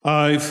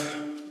I've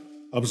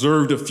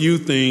observed a few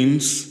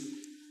things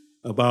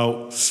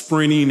about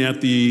sprinting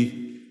at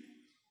the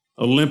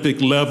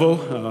Olympic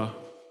level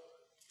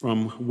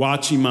from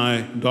watching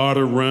my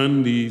daughter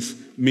run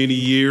these many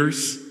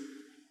years.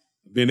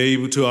 I've been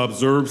able to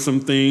observe some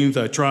things.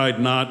 I tried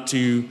not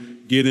to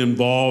get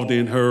involved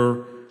in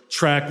her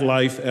track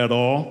life at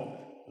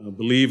all.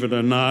 Believe it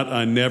or not,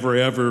 I never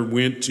ever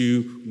went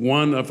to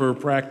one of her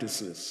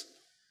practices.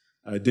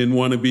 I didn't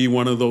want to be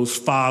one of those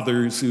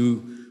fathers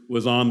who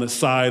was on the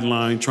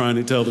sideline trying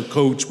to tell the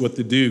coach what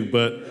to do.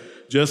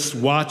 But just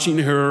watching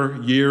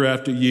her year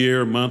after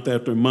year, month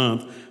after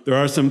month, there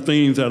are some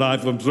things that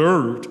I've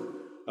observed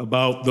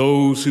about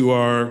those who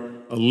are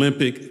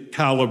Olympic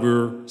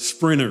caliber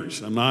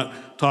sprinters. I'm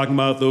not talking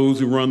about those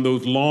who run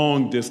those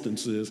long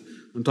distances.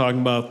 I'm talking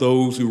about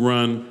those who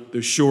run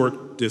the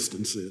short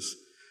distances.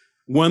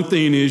 One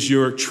thing is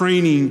your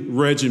training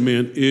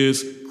regimen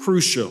is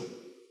crucial.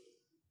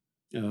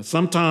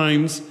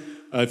 Sometimes,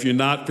 if you're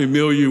not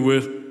familiar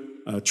with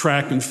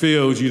track and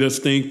field, you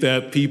just think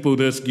that people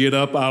just get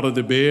up out of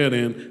the bed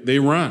and they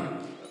run.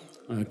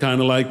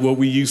 Kind of like what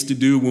we used to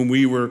do when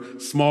we were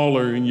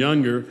smaller and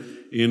younger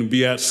and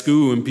be at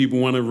school and people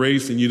want to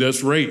race and you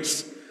just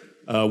race.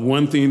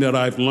 One thing that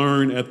I've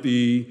learned at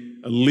the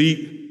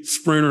elite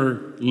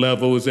sprinter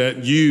level is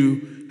that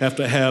you have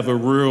to have a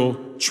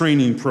real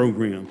training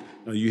program.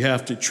 You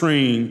have to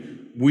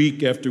train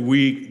week after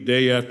week,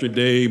 day after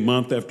day,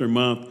 month after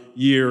month,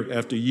 year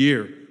after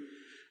year.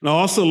 And I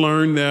also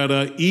learned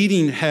that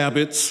eating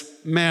habits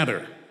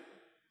matter.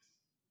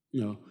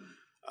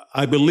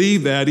 I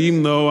believe that,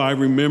 even though I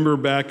remember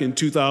back in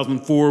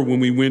 2004 when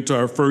we went to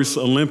our first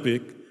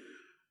Olympic,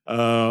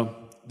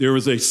 there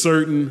was a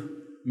certain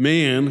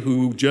man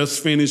who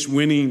just finished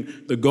winning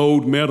the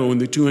gold medal in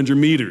the 200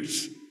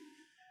 meters.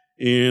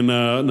 And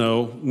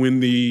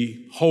when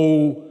the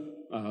whole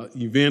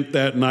event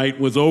that night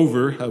was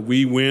over,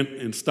 we went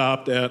and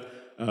stopped at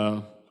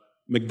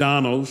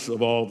McDonald's,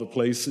 of all the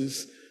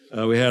places.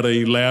 We had an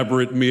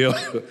elaborate meal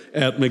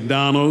at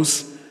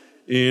McDonald's,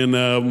 and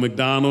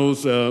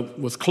McDonald's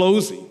was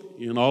closing.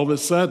 And all of a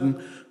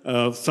sudden,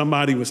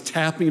 somebody was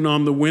tapping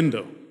on the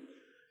window.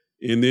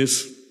 And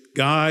this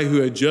guy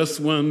who had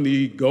just won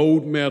the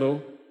gold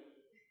medal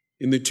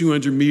in the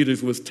 200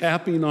 meters was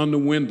tapping on the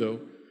window,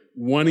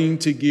 wanting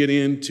to get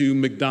into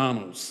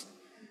McDonald's.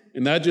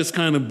 And that just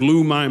kind of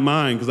blew my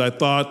mind, because I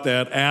thought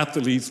that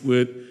athletes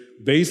would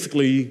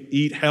basically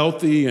eat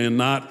healthy and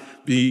not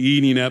be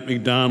eating at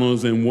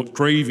McDonald's and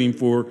craving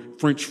for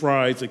French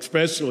fries,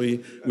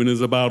 especially when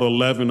it's about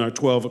 11 or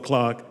 12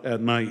 o'clock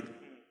at night.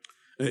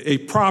 A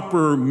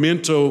proper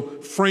mental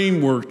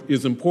framework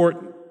is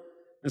important.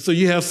 And so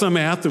you have some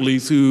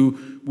athletes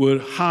who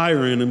would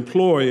hire and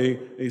employ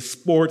a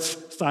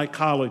sports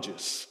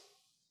psychologist.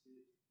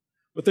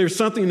 But there's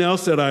something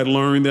else that I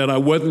learned that I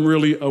wasn't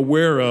really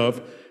aware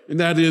of, and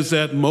that is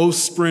that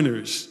most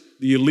sprinters,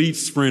 the elite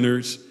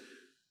sprinters,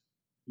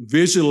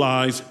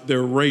 visualize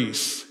their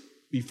race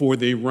before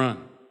they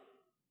run.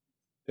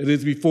 It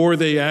is before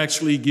they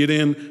actually get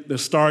in the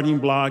starting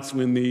blocks,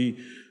 when the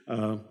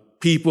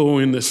people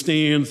in the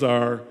stands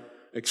are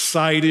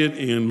excited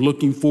and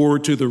looking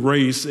forward to the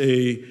race.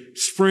 A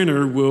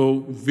sprinter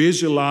will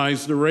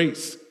visualize the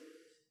race.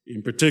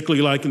 And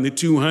particularly like in the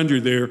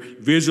 200, they're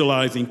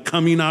visualizing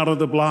coming out of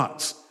the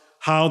blocks,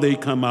 how they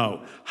come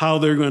out, how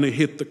they're going to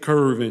hit the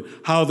curve, and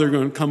how they're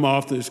going to come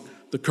off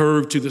the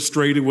curve to the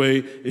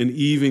straightaway and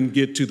even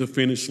get to the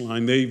finish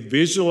line. They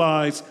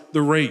visualize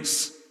the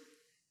race.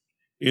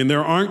 And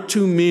there aren't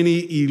too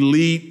many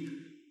elite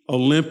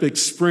Olympic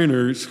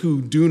sprinters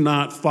who do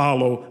not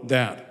follow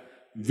that.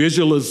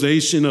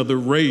 Visualization of the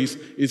race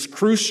is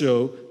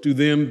crucial to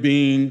them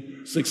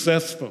being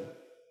successful.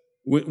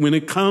 When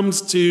it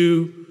comes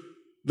to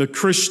the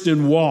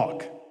Christian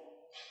walk,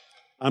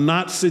 I'm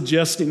not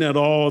suggesting at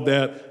all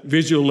that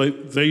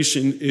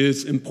visualization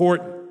is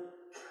important.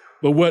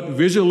 But what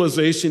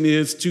visualization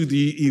is to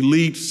the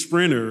elite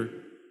sprinter,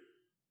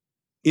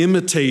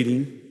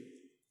 imitating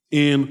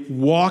and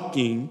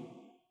walking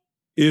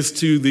is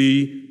to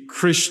the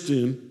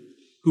Christian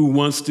who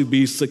wants to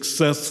be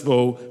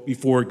successful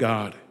before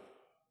God.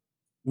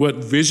 What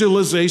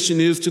visualization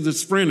is to the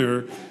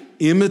sprinter,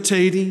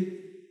 imitating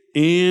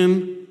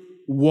and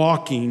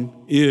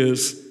walking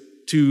is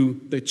to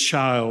the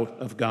child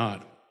of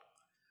God.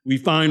 We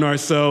find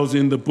ourselves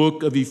in the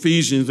book of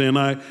Ephesians, and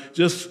I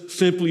just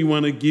simply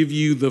want to give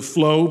you the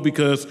flow,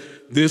 because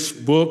this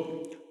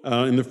book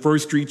in the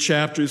first 3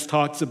 chapters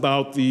talks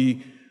about the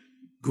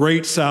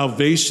great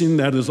salvation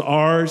that is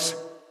ours.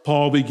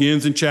 Paul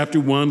begins in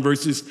chapter 1,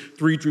 verses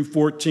 3 through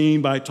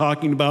 14, by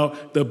talking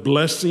about the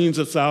blessings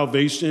of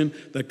salvation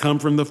that come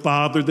from the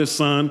Father, the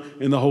Son,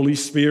 and the Holy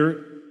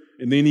Spirit.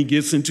 And then he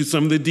gets into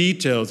some of the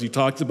details. He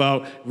talks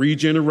about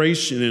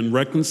regeneration and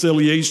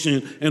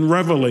reconciliation and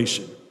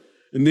revelation.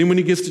 And then when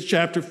he gets to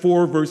chapter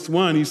 4, verse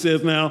 1, he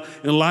says, now,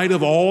 in light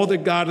of all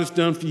that God has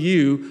done for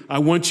you, I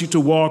want you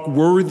to walk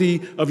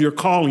worthy of your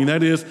calling.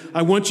 That is,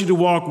 I want you to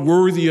walk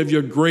worthy of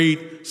your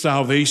great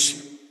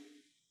salvation.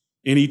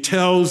 And he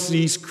tells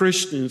these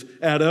Christians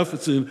at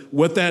Ephesus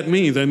what that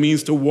means. That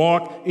means to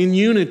walk in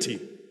unity.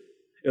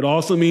 It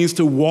also means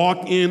to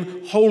walk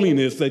in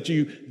holiness, that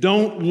you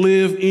don't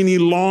live any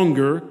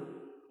longer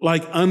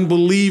like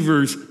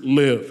unbelievers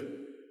live,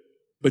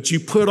 but you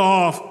put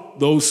off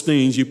those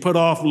things. You put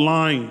off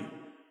lying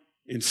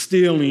and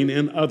stealing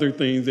and other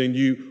things, and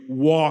you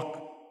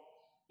walk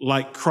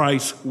like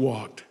Christ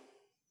walked.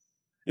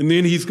 And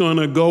then he's going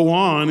to go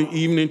on,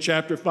 even in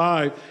chapter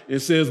 5, it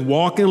says,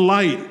 walk in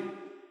light.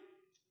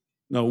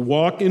 Now,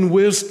 walk in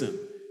wisdom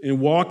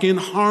and walk in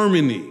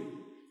harmony.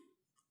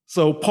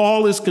 So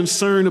Paul is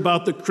concerned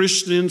about the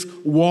Christian's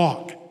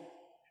walk.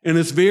 And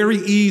it's very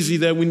easy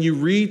that when you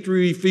read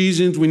through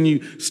Ephesians, when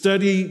you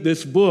study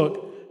this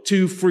book,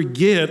 to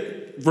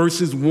forget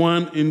verses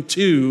 1 and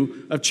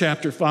 2 of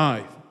chapter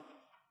 5.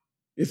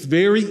 It's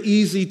very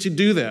easy to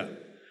do that.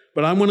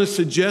 But I want to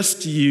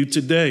suggest to you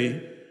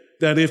today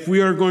that if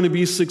we are going to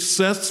be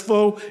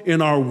successful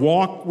in our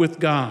walk with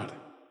God,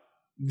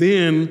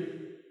 then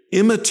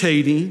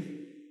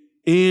imitating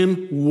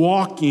and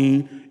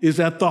walking is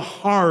at the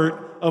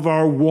heart of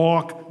our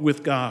walk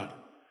with God.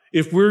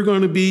 If we're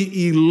going to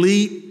be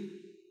elite,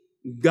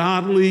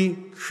 godly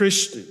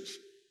Christians,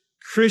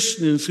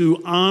 Christians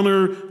who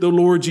honor the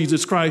Lord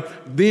Jesus Christ,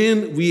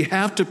 then we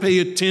have to pay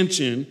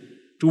attention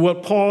to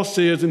what Paul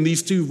says in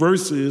these 2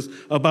 verses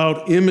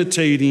about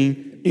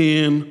imitating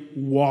and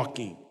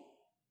walking.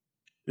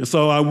 And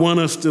so I want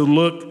us to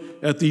look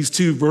at these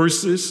 2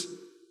 verses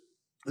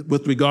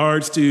with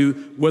regards to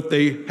what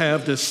they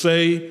have to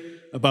say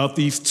about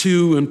these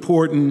 2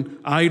 important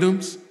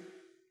items.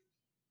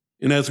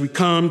 And as we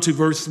come to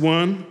verse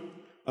 1,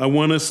 I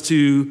want us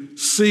to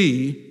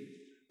see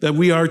that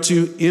we are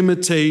to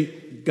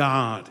imitate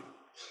God.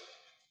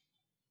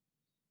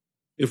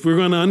 If we're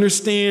going to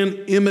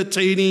understand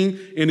imitating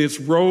and its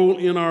role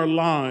in our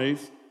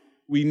lives,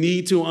 we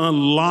need to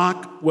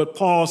unlock what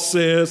Paul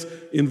says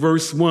in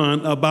verse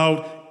 1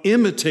 about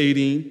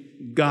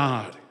imitating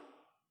God.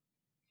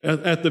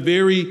 At the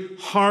very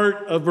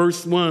heart of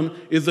verse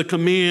 1 is a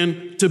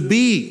command to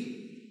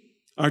be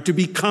or to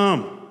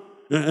become.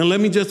 And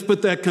let me just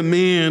put that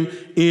command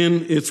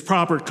in its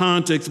proper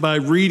context by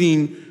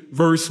reading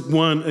verse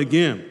 1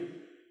 again.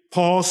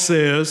 Paul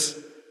says,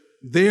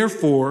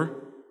 therefore,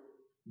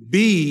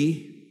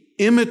 be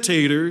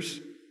imitators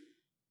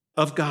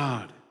of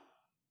God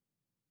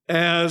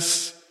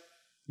as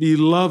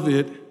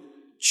beloved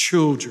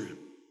children,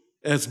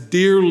 as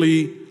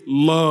dearly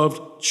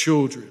loved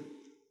children.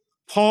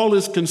 Paul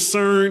is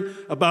concerned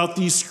about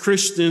these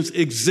Christians'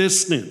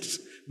 existence,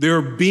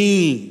 their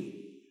being.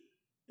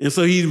 And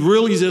so he's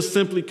really just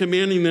simply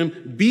commanding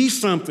them, be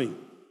something,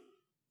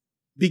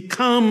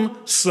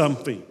 become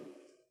something.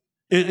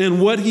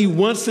 And what he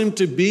wants them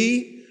to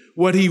be,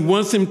 what he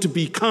wants them to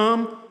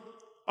become,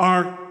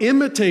 are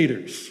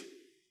imitators.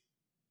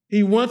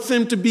 He wants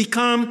them to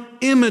become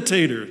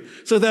imitators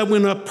so that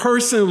when a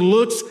person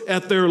looks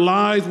at their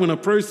lives, when a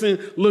person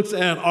looks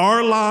at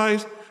our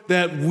lives,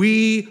 that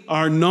we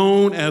are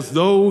known as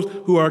those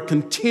who are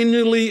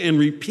continually and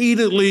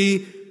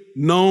repeatedly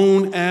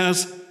known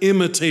as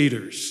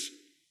imitators.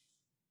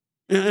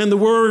 And the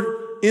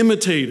word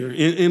imitator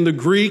in the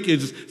Greek,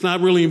 it's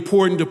not really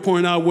important to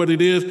point out what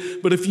it is,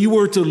 but if you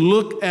were to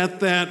look at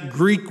that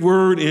Greek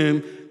word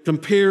and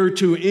compare it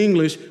to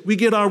English, we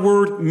get our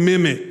word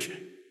mimic.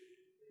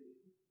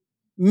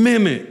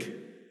 Mimic.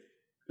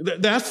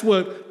 That's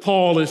what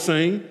Paul is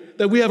saying,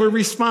 that we have a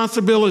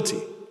responsibility.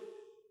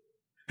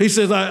 He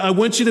says, I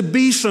want you to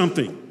be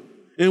something.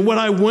 And what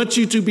I want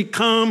you to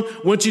become,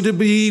 want you to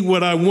be,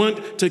 what I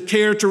want to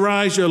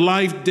characterize your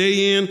life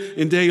day in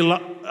and day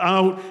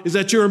out is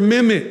that you're a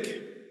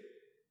mimic,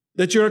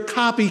 that you're a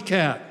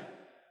copycat,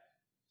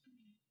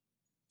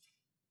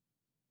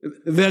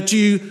 that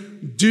you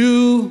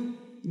do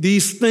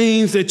these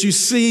things that you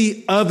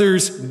see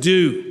others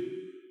do.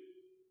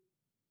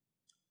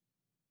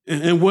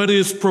 And what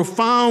is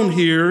profound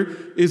here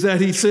is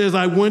that he says,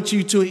 I want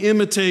you to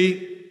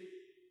imitate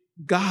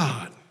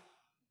God.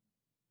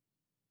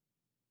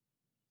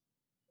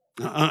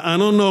 I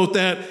don't know if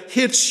that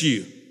hits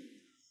you.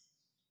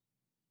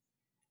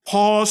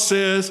 Paul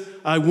says,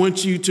 I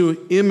want you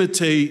to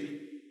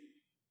imitate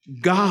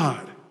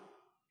God.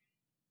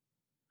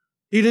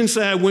 He didn't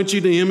say, I want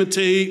you to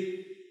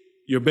imitate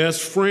your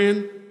best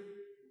friend,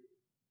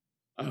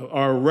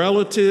 or a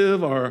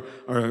relative, or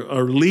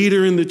a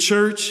leader in the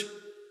church.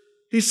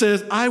 He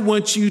says, I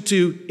want you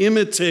to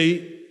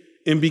imitate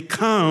and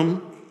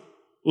become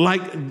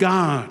like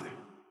God.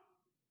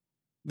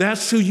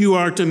 That's who you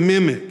are to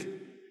mimic.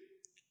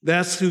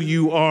 That's who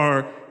you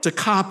are to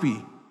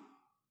copy,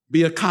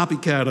 be a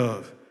copycat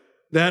of.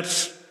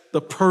 That's the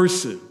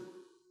person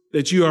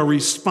that you are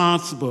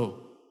responsible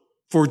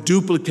for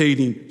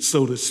duplicating,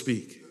 so to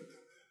speak.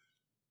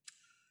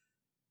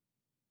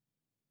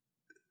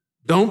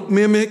 Don't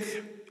mimic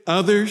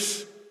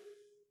others,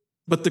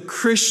 but the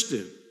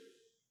Christian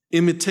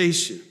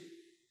imitation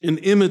and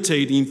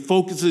imitating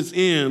focuses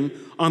in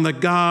on the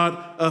God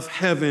of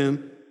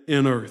heaven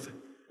and earth.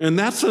 And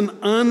that's an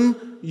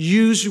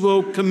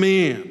unusual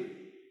command.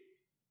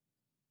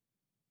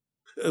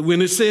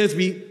 When it says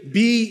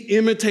be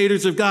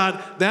imitators of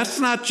God, that's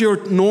not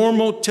your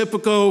normal,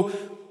 typical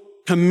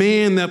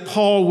command that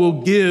Paul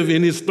will give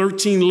in his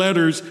 13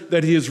 letters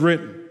that he has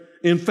written.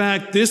 In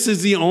fact, this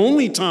is the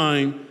only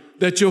time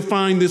that you'll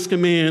find this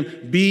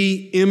command,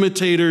 be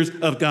imitators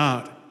of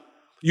God.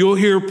 You'll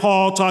hear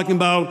Paul talking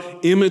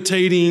about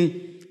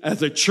imitating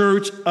as a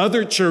church,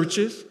 other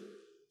churches.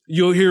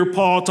 You'll hear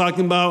Paul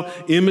talking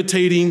about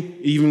imitating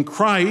even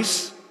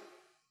Christ.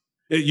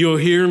 You'll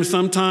hear him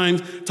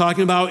sometimes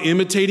talking about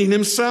imitating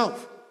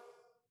himself.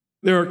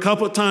 There are a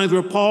couple of times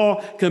where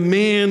Paul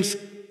commands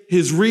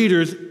his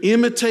readers,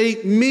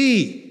 imitate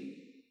me.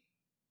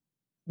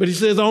 But he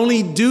says,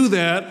 only do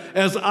that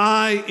as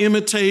I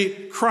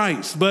imitate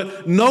Christ.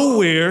 But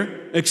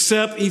nowhere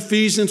except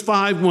Ephesians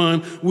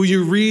 5:1 will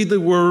you read the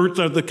words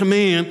of the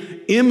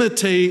command,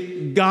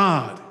 imitate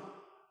God.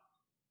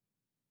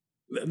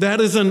 That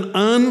is an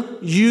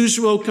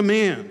unusual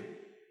command.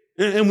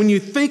 And when you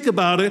think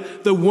about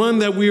it, the one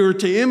that we are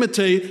to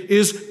imitate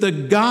is the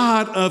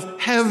God of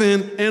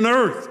heaven and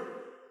earth.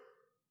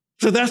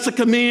 So that's a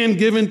command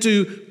given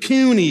to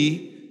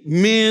puny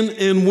men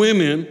and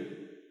women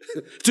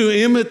to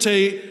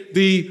imitate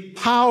the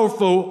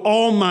powerful,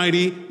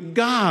 almighty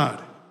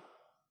God.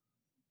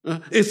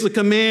 It's a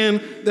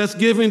command that's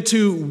given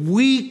to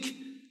weak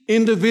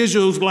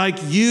individuals like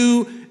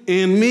you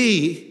and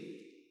me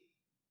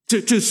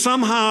to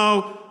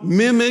somehow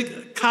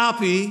mimic,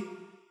 copy,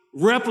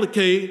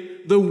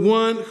 replicate the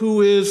one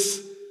who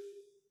is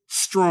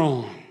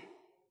strong.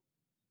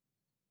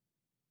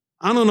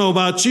 I don't know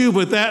about you,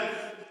 but that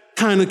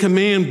kind of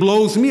command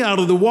blows me out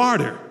of the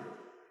water.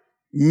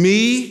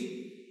 Me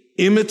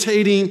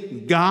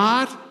imitating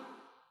God,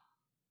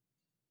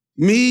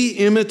 me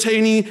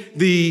imitating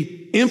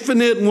the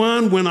infinite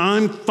one when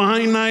I'm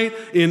finite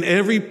in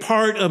every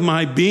part of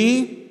my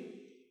being.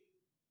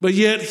 But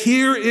yet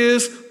here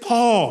is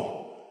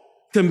Paul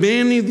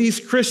commanding these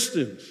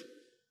Christians,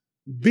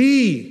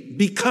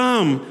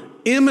 become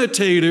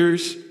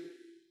imitators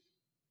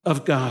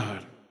of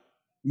God.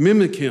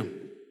 Mimic him,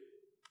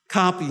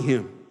 copy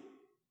him,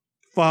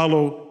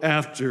 follow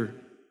after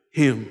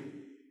him.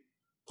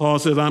 Paul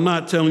says, I'm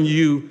not telling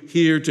you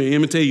here to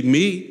imitate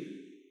me.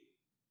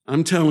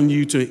 I'm telling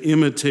you to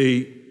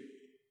imitate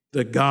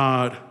the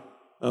God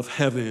of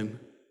heaven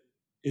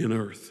and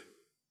earth.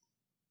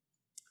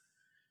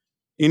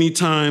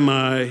 Anytime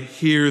I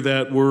hear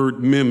that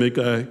word mimic,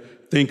 I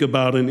think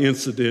about an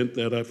incident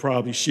that I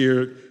probably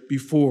shared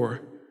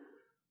before,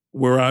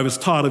 where I was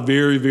taught a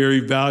very, very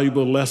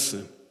valuable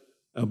lesson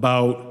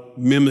about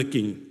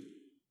mimicking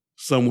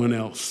someone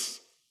else.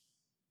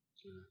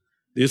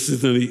 This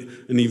is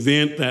an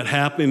event that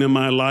happened in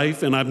my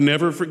life, and I've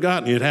never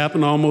forgotten. It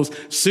happened almost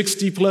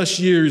 60 plus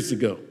years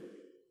ago.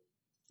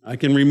 I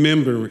can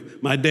remember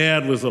my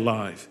dad was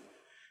alive,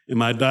 and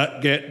my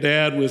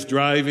dad was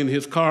driving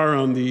his car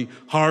on the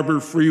Harbor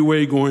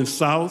Freeway going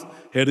south,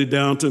 headed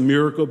down to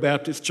Miracle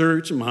Baptist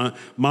Church. My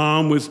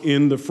mom was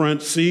in the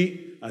front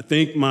seat. I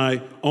think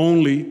my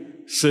only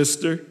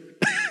sister,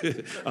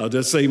 I'll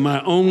just say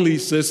my only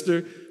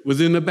sister,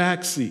 was in the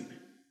back seat.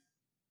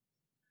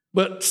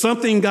 But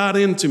something got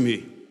into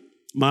me.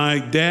 My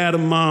dad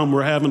and mom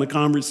were having a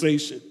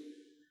conversation,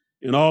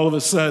 and all of a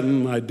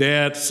sudden, my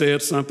dad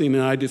said something,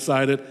 and I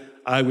decided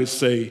I would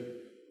say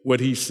what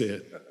he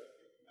said.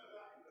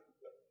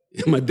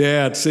 And my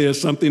dad said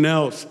something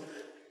else,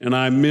 and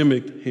I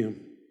mimicked him.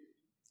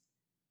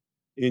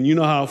 And you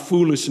know how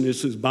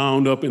foolishness is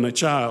bound up in a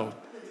child.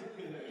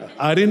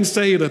 I didn't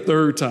say it a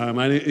third time.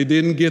 It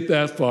didn't get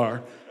that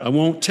far. I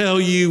won't tell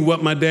you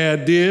what my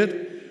dad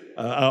did.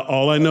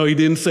 All I know, he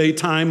didn't say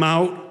time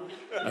out.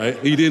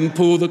 He didn't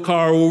pull the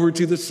car over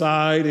to the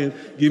side and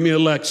give me a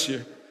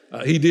lecture.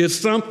 He did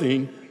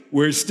something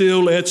where it's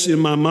still etched in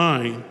my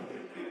mind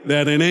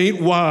that it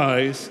ain't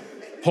wise,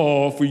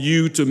 Paul, for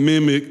you to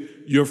mimic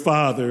your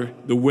father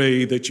the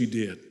way that you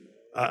did.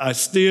 I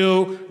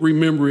still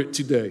remember it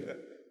today.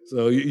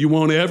 So you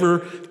won't ever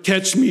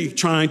catch me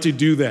trying to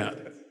do that.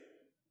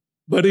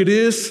 But it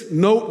is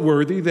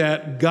noteworthy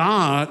that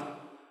God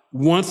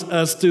wants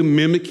us to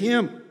mimic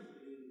him.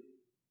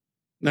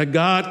 Now,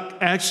 God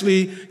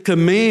actually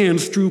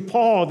commands through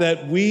Paul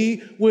that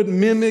we would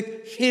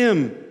mimic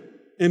him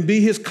and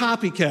be his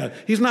copycat.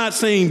 He's not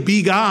saying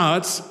be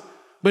gods,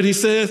 but he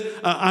says,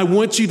 I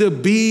want you to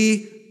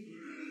be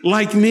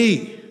like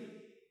me.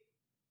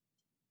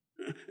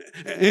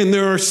 And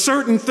there are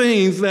certain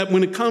things that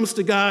when it comes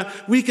to God,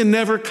 we can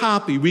never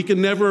copy, we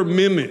can never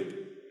mimic.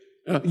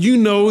 You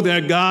know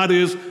that God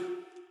is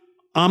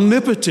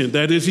omnipotent,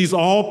 that is, he's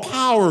all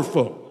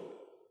powerful.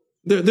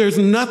 There's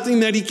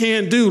nothing that he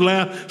can't do.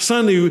 Last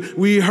Sunday,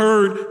 we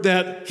heard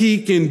that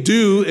he can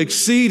do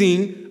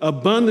exceeding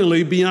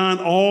abundantly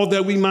beyond all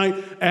that we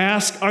might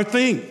ask or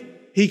think.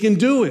 He can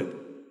do it.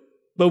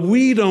 But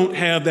we don't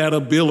have that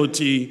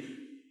ability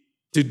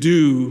to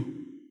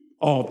do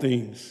all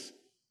things.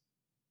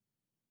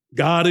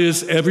 God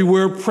is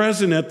everywhere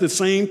present at the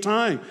same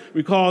time.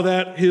 We call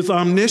that his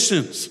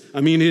omniscience.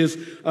 His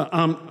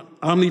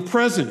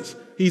omnipresence.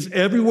 he's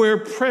everywhere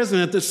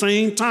present at the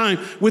same time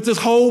with his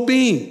whole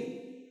being.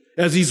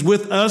 As he's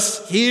with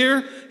us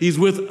here, he's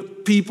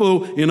with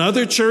people in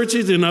other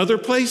churches, in other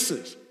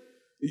places.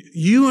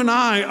 You and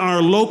I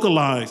are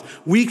localized.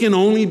 We can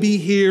only be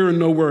here and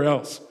nowhere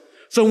else.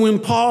 So when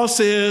Paul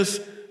says,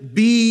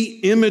 be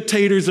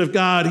imitators of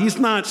God, he's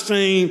not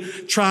saying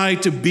try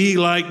to be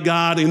like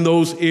God in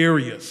those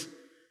areas.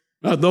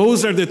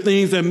 Those are the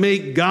things that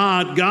make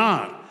God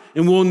God.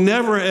 And we'll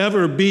never,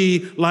 ever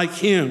be like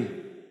him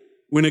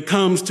when it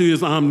comes to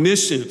his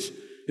omniscience,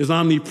 his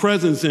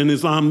omnipresence, and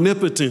his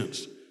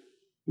omnipotence.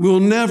 We'll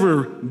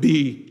never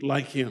be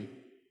like him.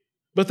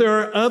 But there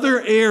are other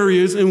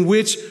areas in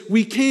which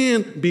we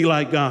can be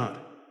like God.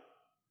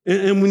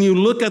 And when you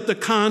look at the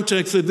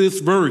context of this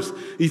verse,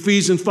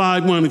 Ephesians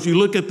 5:1, if you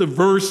look at the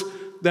verse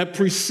that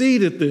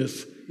preceded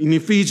this, in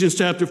Ephesians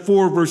chapter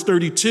 4, verse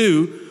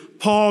 32,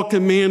 Paul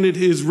commanded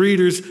his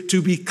readers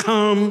to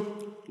become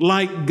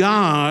like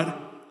God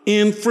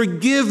in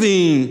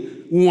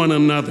forgiving one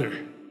another.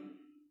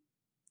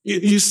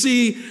 You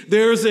see,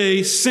 there's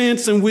a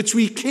sense in which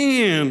we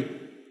can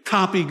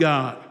copy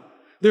God.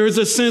 There is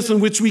a sense in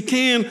which we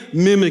can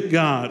mimic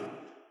God.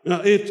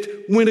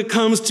 When it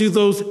comes to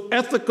those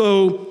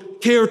ethical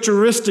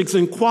characteristics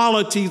and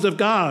qualities of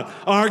God,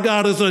 our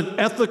God is an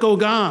ethical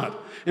God,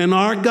 and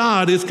our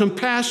God is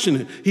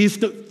compassionate. He's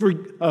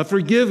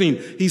forgiving.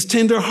 He's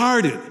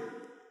tenderhearted.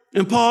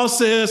 And Paul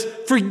says,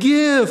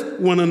 forgive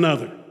one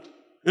another.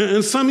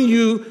 And some of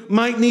you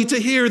might need to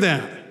hear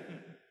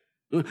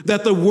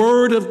that the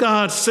word of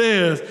God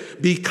says,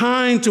 be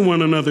kind to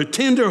one another,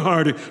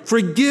 tenderhearted,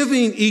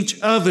 forgiving each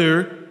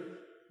other,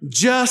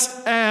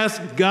 just as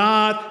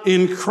God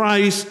in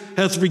Christ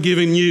has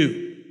forgiven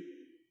you.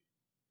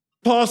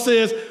 Paul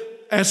says,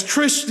 as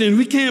Christians,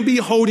 we can't be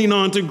holding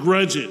on to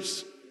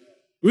grudges.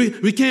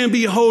 We can't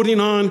be holding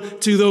on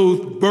to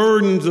those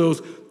burdens, those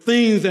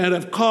things that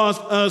have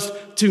caused us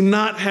to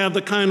not have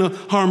the kind of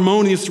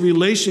harmonious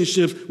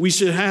relationships we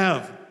should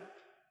have.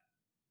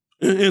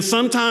 And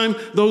sometimes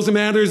those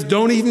matters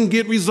don't even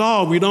get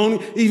resolved. We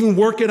don't even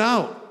work it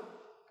out.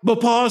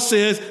 But Paul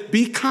says,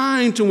 be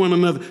kind to one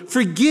another.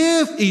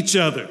 Forgive each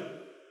other.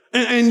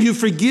 And you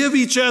forgive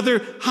each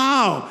other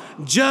how?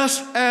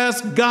 Just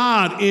as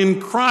God in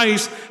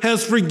Christ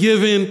has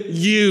forgiven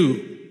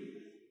you.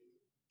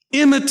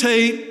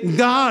 Imitate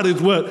God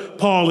is what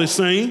Paul is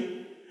saying.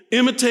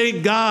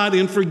 Imitate God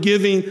in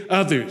forgiving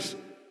others,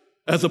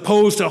 as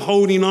opposed to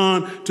holding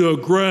on to a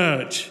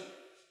grudge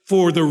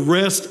for the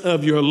rest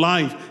of your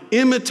life.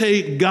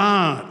 Imitate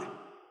God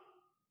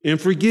and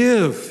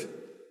forgive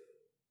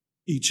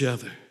each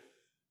other.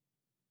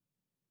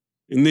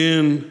 And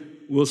then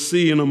we'll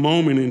see in a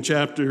moment in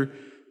chapter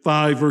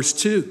 5, verse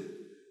 2,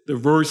 the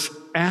verse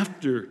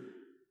after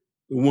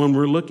the one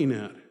we're looking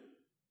at.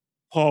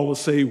 Paul will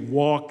say,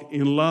 walk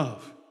in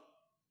love.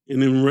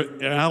 And in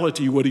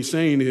reality, what he's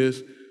saying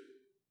is,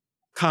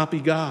 copy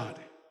God,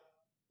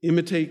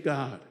 imitate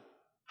God.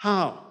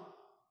 How?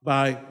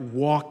 By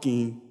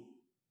walking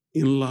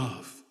in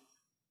love.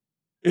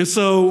 And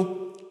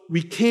so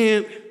we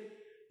can't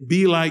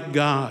be like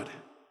God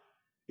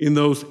in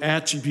those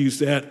attributes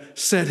that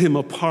set him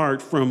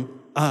apart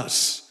from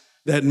us,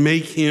 that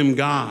make him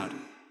God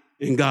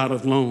and God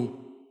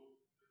alone.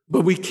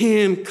 But we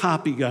can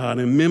copy God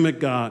and mimic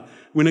God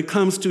when it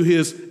comes to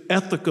his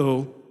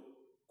ethical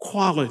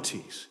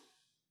qualities.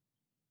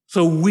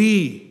 So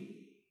we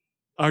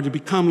are to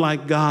become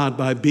like God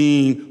by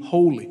being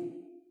holy,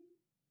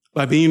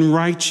 by being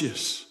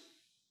righteous,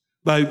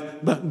 by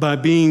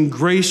being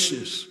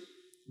gracious,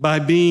 by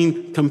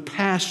being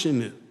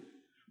compassionate,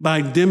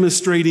 by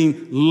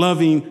demonstrating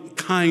loving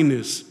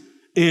kindness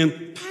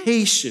and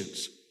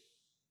patience.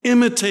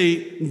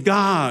 Imitate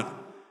God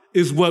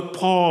is what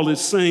Paul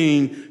is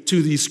saying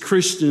to these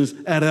Christians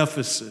at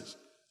Ephesus.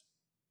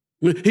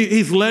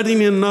 He's letting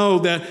them know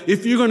that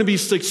if you're going to be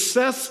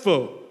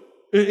successful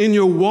in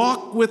your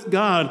walk with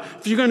God,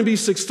 if you're going to be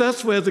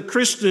successful as a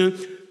Christian,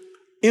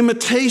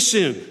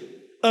 imitation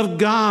of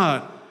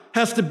God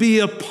has to be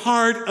a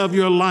part of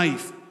your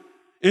life.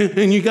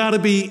 And you got to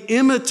be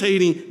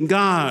imitating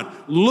God,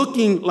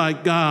 looking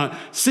like God,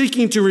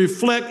 seeking to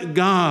reflect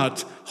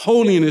God's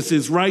holiness,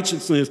 his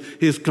righteousness,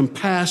 his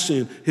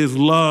compassion, his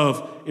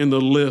love, and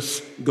the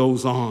list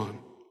goes on.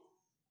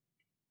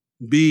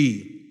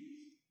 Be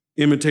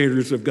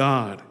imitators of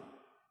God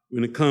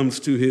when it comes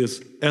to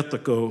his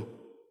ethical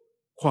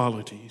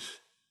qualities.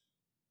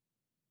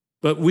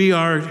 But we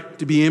are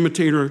to be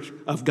imitators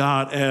of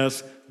God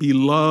as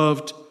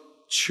beloved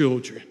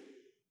children.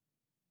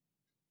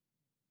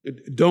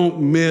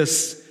 Don't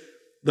miss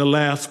the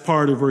last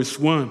part of verse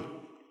 1.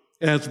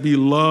 As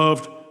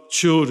beloved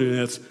children,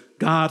 as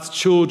God's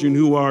children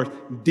who are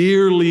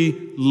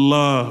dearly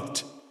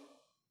loved.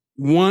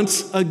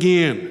 Once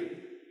again,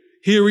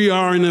 here we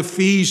are in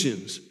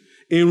Ephesians,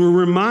 and we're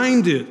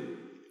reminded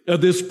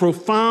of this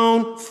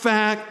profound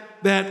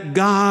fact that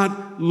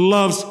God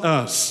loves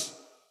us.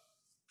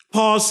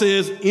 Paul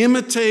says,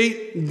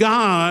 imitate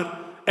God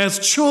as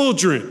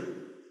children.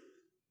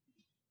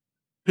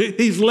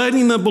 He's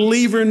letting the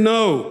believer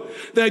know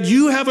that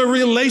you have a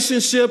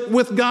relationship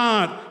with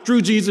God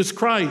through Jesus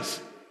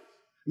Christ.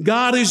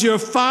 God is your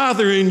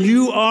Father and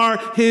you are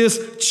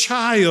his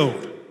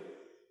child.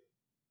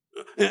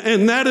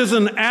 And that is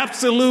an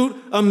absolute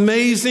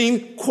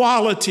amazing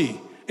quality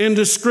and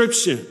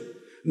description.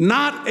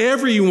 Not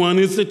everyone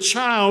is a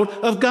child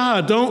of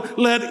God. Don't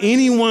let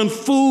anyone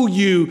fool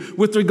you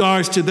with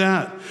regards to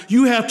that.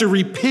 You have to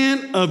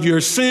repent of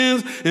your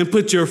sins and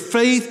put your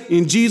faith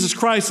in Jesus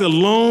Christ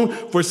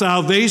alone for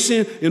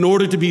salvation in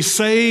order to be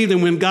saved.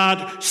 And when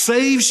God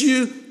saves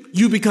you,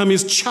 you become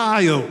his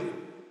child.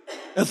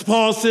 As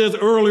Paul says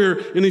earlier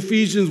in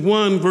Ephesians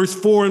 1, verse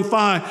 4 and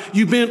 5,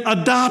 you've been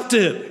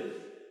adopted.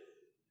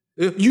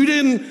 You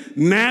didn't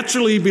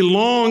naturally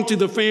belong to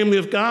the family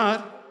of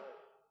God.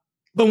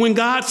 But when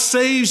God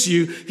saves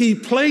you, he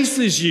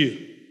places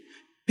you.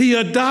 He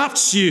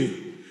adopts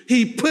you.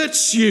 He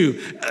puts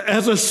you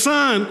as a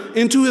son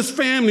into his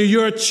family.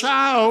 You're a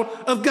child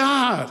of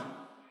God.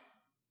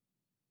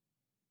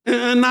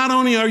 And not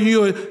only are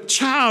you a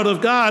child of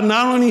God,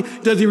 not only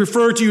does he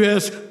refer to you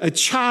as a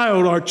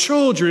child or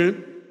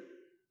children,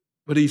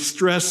 but he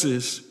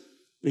stresses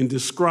and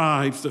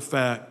describes the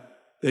fact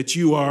that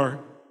you are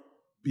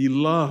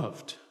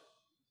beloved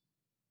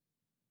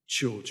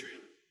children.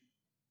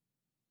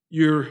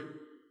 You're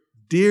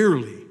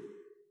dearly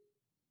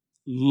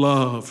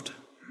loved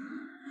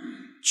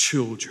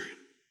children.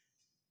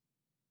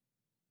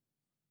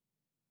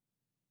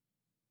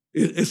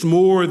 It's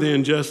more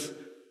than just,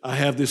 I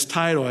have this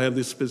title, I have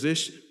this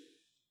position.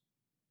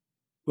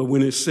 But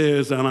when it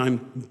says that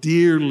I'm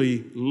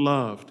dearly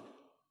loved,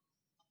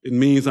 it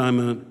means I'm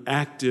an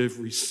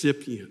active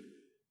recipient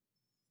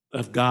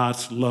of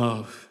God's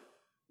love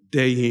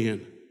day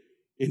in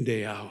and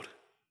day out.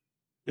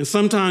 And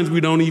sometimes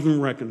we don't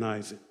even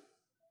recognize it.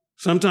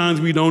 Sometimes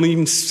we don't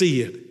even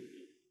see it.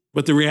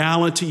 But the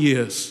reality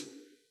is,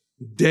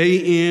 day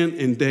in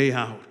and day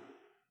out,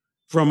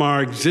 from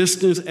our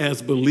existence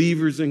as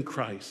believers in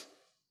Christ,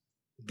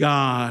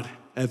 God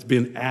has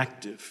been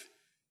active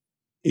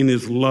in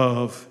his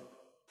love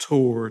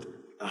toward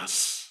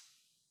us.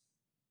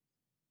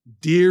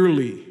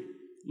 Dearly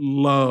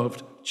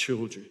loved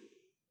children.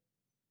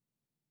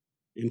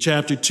 In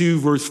chapter 2,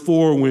 verse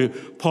 4, when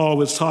Paul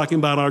was talking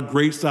about our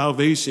great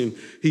salvation,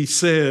 he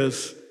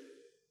speaks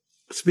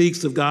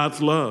of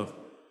God's love,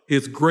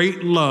 his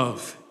great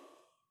love,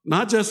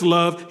 not just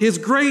love, his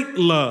great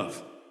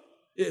love,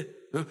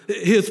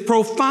 his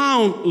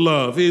profound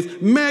love,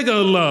 his mega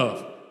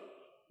love,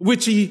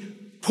 which he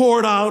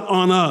poured out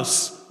on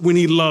us when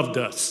he loved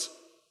us.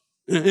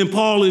 And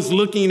Paul is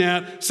looking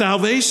at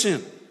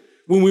salvation.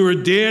 When we were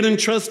dead in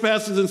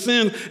trespasses and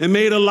sins and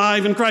made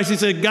alive in Christ, he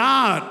said,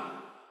 God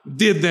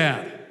did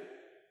that.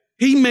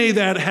 He made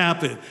that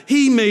happen.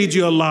 He made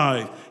you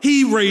alive.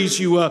 He raised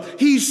you up.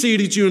 He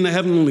seated you in the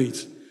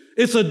heavenlies.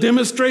 It's a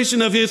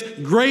demonstration of his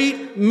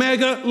great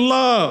mega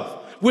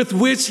love with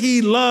which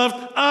he loved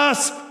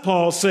us,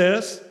 Paul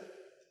says.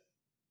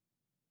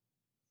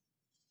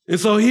 And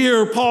so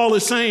here Paul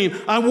is saying,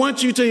 I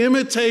want you to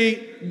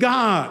imitate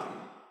God.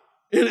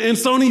 And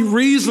it's only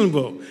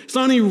reasonable, it's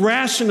only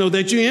rational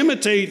that you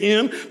imitate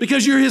him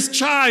because you're his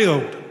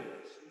child.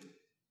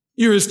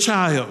 You're his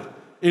child.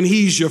 And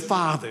he's your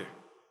father.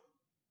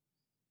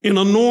 In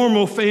a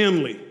normal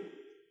family,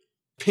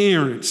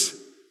 parents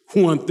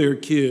want their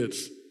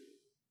kids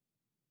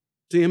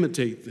to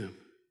imitate them,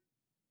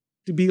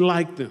 to be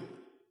like them.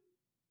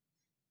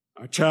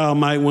 Our child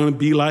might want to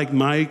be like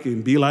Mike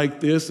and be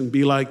like this and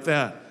be like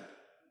that.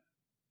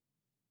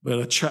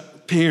 But a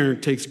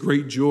parent takes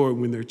great joy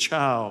when their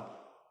child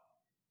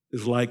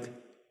is like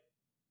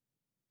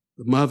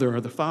the mother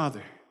or the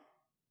father.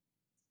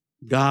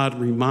 God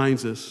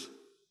reminds us,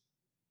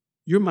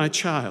 you're my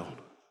child,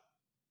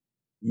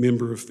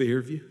 member of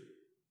Fairview.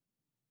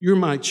 You're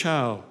my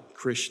child,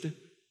 Christian.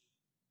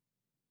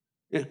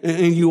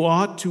 And you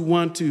ought to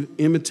want to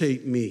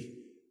imitate me.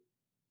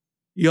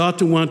 You ought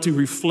to want to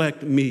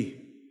reflect me.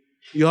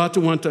 You ought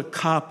to want to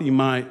copy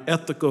my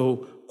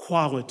ethical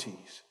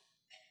qualities.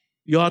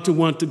 You ought to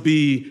want to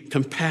be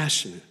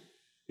compassionate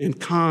and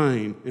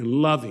kind and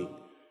loving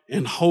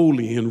and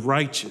holy and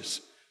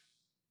righteous,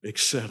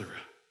 etc.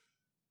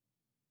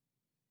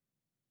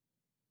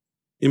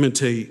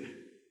 Imitate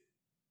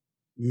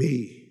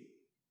me.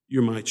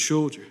 You're my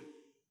children.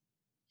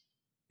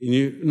 And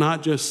you're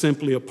not just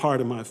simply a part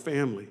of my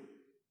family,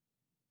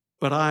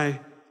 but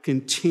I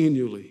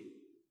continually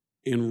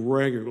and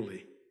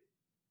regularly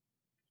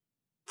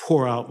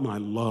pour out my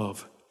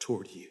love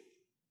toward you.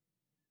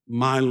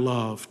 My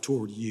love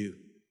toward you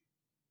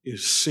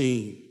is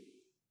seen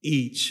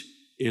each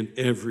and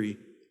every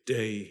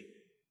day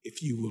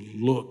if you will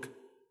look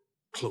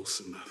close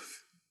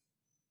enough.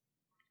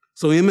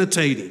 So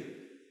imitating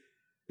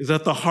is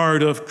at the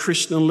heart of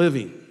Christian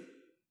living.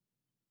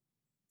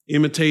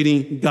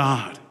 Imitating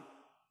God.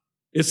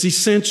 It's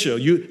essential.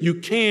 You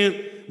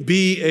can't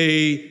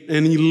be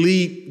an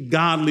elite,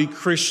 godly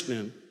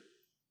Christian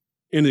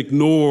and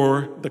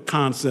ignore the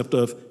concept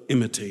of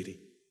imitating.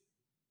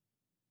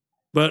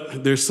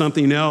 But there's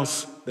something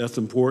else that's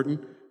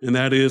important, and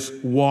that is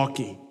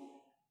walking.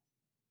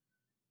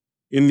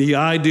 And the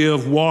idea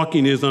of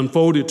walking is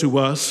unfolded to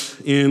us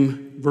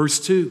in verse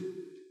 2,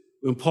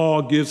 when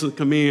Paul gives the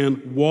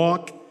command,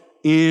 walk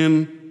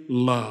in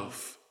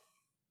love.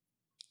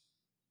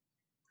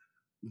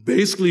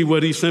 Basically,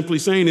 what he's simply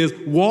saying is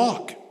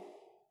walk.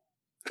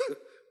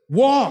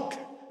 Walk.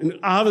 And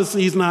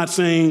obviously, he's not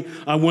saying,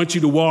 I want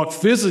you to walk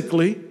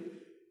physically.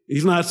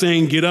 He's not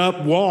saying, get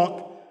up,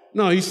 walk.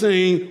 No, he's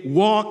saying,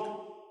 walk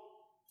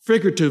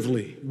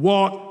figuratively,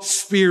 walk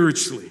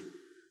spiritually.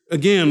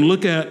 Again,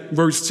 look at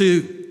verse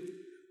 2,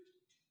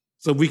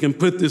 so we can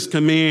put this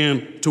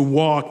command to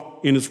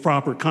walk in its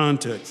proper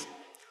context.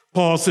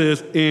 Paul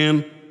says,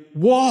 and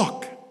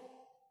walk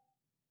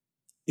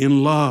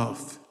in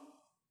love,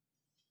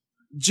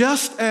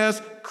 just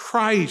as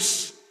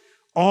Christ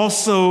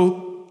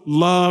also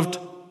loved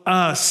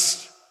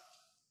us.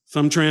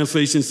 Some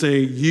translations say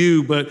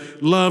you,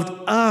 but loved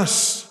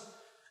us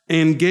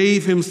and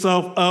gave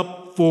himself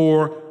up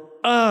for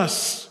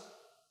us,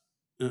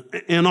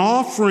 an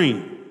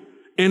offering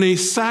and a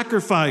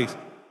sacrifice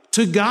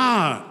to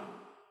God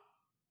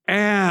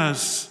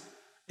as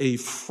a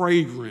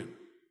fragrant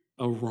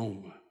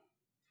aroma.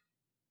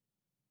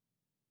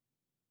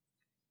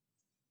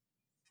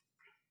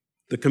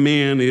 The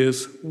command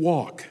is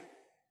walk.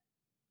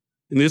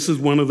 And this is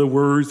one of the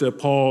words that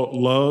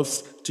Paul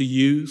loves to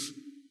use.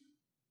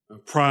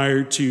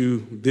 Prior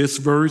to this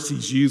verse,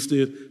 he's used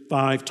it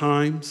 5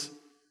 times.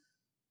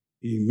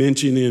 He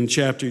mentioned in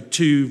chapter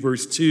 2,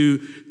 verse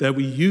 2, that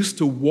we used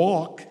to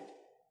walk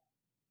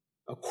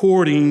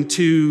according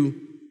to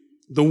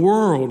the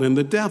world and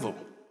the devil.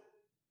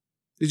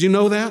 Did you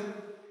know that?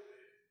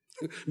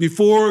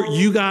 Before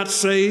you got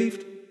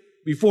saved,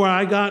 before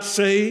I got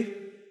saved,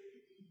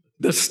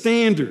 the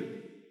standard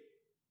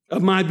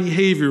of my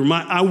behavior,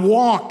 I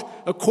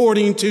walked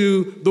according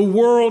to the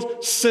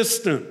world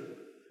system.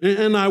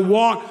 And I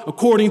walked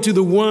according to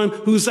the one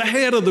who's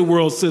ahead of the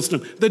world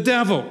system, the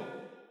devil.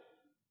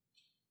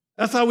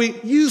 That's how we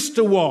used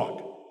to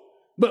walk.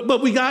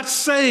 But we got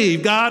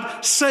saved.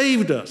 God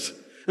saved us.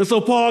 And so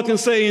Paul can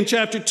say in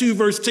chapter 2,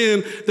 verse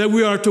 10, that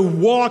we are to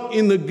walk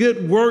in the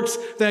good works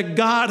that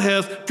God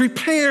has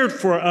prepared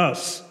for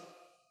us.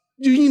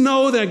 Do you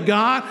know that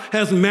God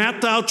has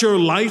mapped out your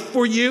life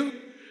for you?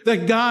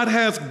 That God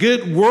has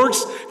good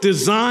works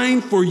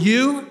designed for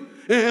you?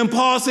 And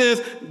Paul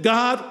says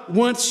God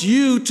wants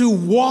you to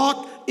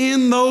walk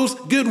in those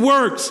good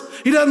works.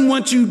 He doesn't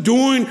want you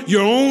doing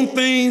your own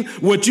thing,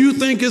 what you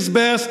think is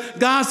best.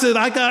 God said,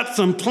 I got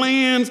some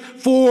plans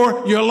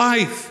for your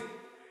life.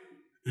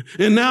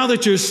 And now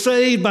that you're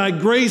saved by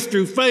grace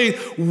through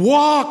faith,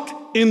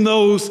 walk in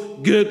those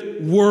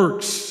good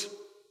works.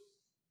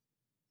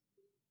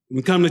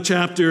 We come to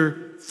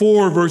chapter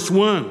 4, verse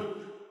 1.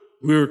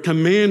 We're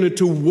commanded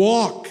to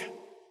walk.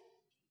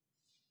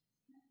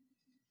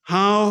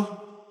 How?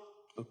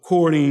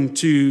 According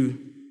to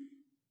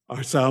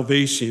our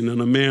salvation,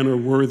 in a manner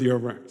worthy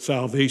of our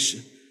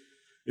salvation.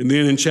 And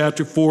then in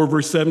chapter 4,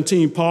 verse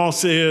 17, Paul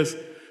says,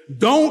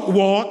 don't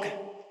walk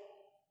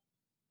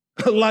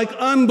like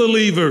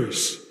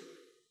unbelievers.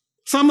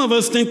 Some of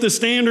us think the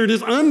standard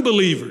is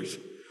unbelievers.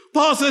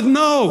 Paul says,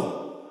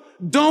 no,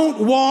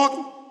 don't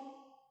walk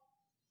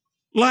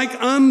like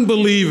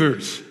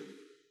unbelievers.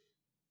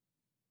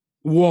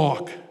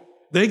 Walk.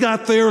 They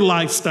got their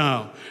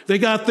lifestyle. They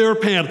got their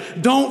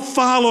pattern. Don't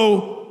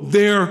follow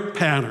their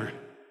pattern.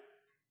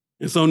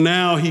 And so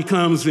now he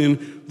comes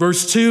in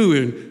verse 2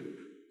 in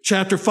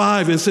chapter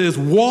 5 and says,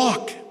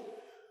 walk.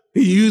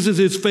 He uses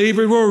his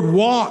favorite word,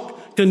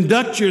 walk.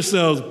 Conduct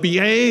yourselves,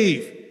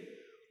 behave.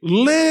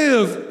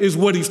 Live is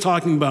what he's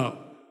talking about.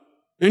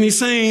 And he's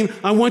saying,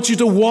 I want you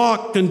to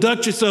walk,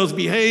 conduct yourselves,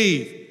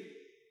 behave.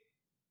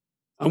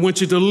 I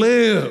want you to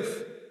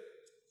live.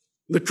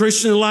 The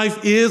Christian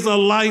life is a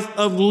life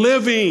of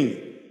living.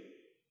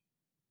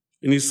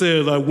 And he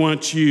says, I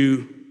want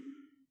you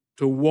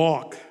to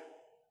walk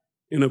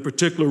in a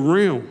particular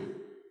realm.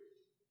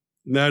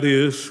 And that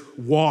is,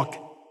 walk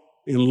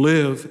and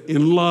live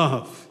in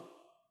love.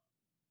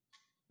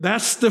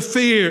 That's the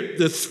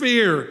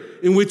sphere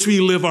in which we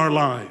live our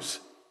lives.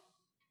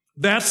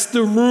 That's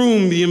the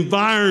room, the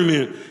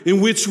environment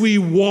in which we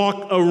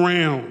walk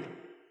around.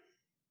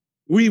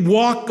 We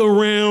walk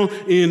around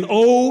in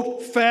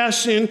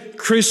old-fashioned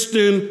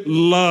Christian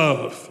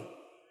love,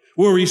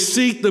 where we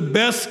seek the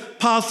best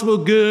possible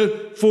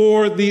good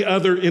for the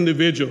other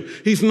individual.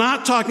 He's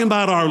not talking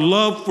about our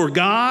love for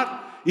God,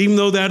 even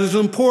though that is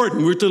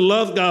important. We're to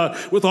love God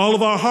with all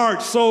of our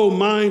heart, soul,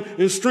 mind,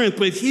 and strength.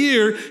 But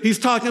here, he's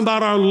talking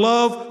about our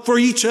love for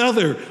each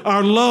other,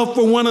 our love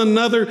for one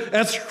another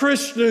as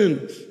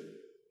Christians.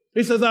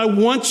 He says, I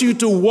want you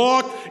to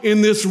walk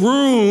in this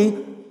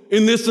room,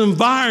 in this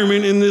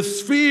environment, in this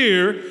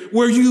sphere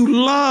where you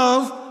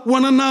love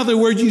one another,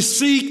 where you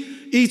seek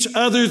each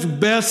other's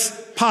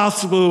best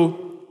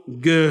possible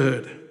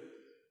good.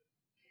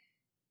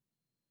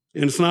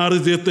 And it's not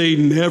as if they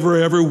never,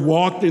 ever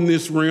walked in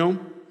this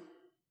realm.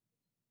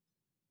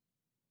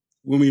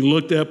 When we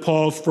looked at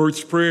Paul's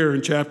first prayer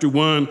in chapter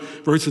 1,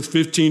 verses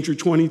 15 through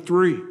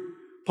 23,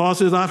 Paul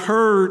says, I've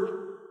heard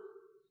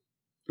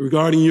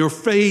regarding your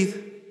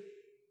faith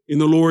in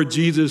the Lord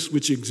Jesus,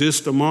 which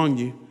exists among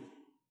you,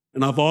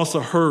 and I've also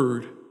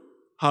heard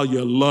how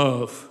you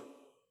love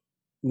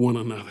one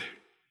another.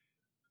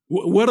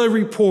 What a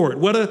report,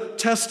 what a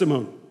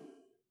testimony.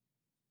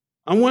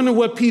 I wonder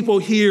what people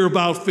hear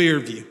about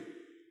Fairview.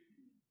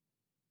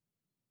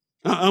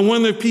 I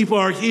wonder if people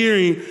are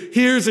hearing,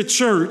 here's a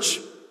church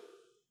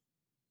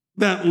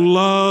that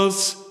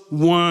loves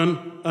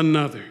one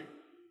another.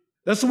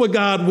 That's what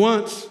God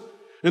wants.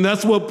 And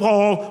that's what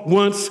Paul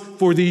wants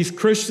for these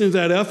Christians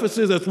at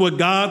Ephesus. That's what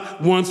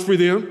God wants for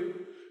them.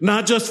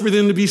 Not just for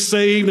them to be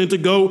saved and to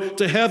go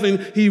to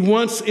heaven. He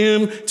wants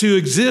them to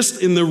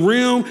exist in the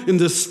realm, in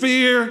the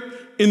sphere,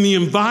 in the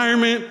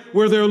environment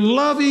where they're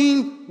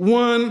loving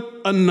one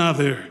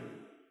another.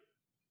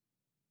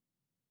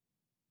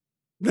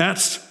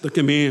 That's the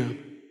command.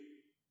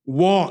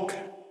 Walk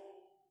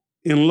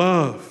in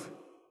love,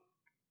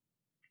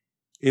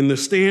 in the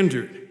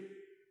standard,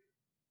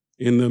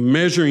 in the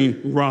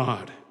measuring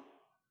rod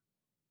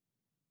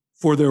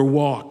for their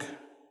walk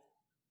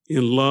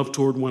in love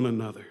toward one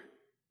another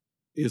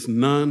is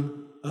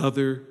none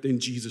other than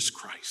Jesus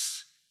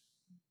Christ.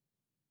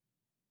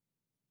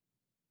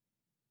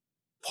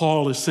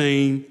 Paul is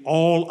saying,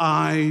 all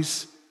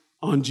eyes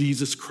on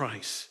Jesus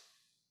Christ.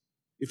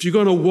 If you're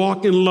going to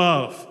walk in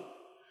love,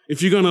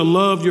 if you're going to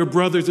love your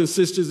brothers and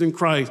sisters in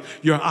Christ,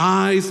 your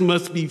eyes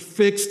must be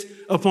fixed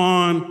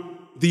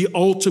upon the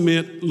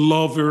ultimate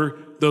lover,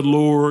 the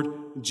Lord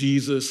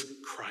Jesus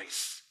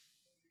Christ.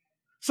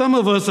 Some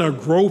of us are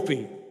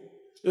groping.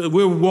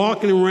 We're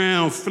walking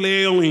around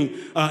flailing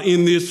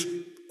in this,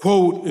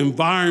 quote,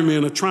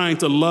 environment of trying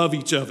to love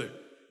each other.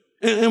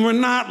 And we're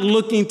not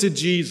looking to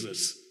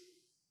Jesus.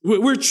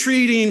 We're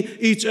treating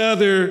each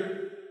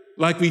other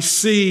like we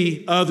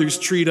see others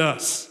treat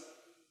us.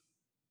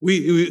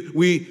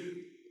 We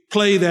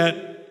play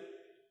that,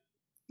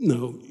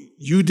 no,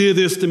 you did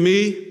this to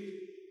me,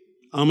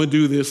 I'm going to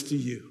do this to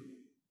you.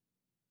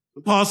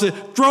 Paul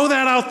said, throw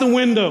that out the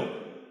window.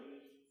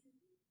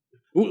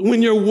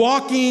 When you're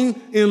walking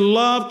in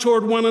love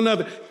toward one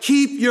another,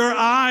 keep your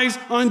eyes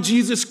on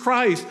Jesus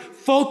Christ.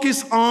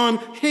 Focus on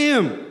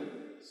him.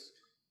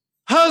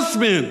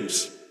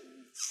 Husbands,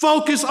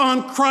 focus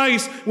on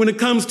Christ when it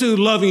comes to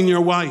loving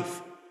your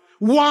wife.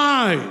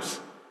 Wives,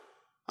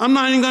 I'm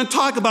not even going to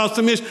talk about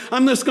submission.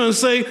 I'm just going to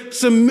say,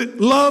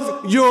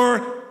 love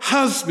your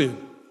husband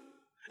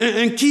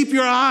and keep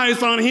your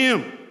eyes on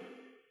him.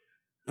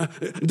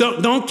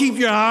 Don't keep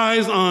your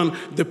eyes on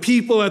the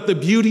people at the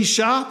beauty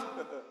shop.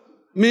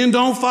 Men,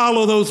 don't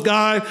follow those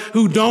guys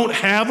who don't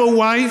have a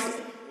wife,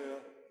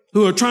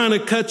 who are trying to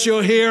cut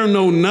your hair and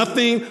know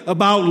nothing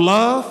about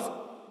love.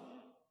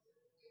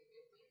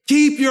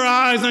 Keep your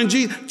eyes on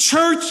Jesus.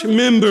 Church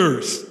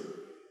members.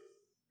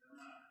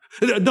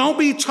 Don't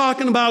be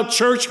talking about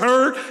church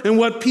hurt and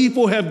what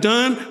people have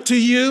done to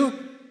you.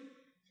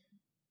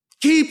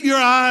 Keep your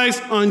eyes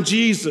on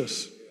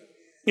Jesus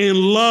and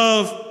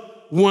love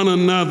one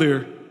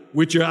another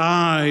with your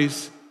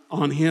eyes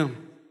on him.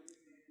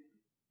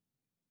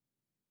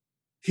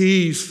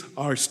 He's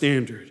our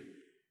standard.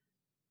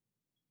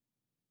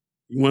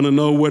 You want to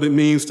know what it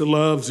means to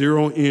love?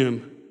 Zero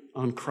in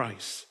on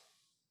Christ.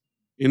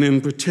 And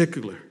in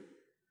particular,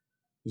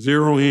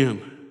 zero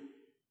in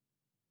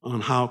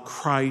on how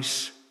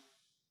Christ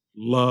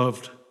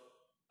loved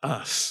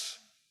us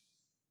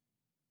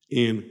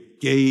and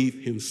gave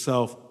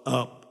himself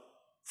up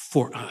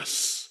for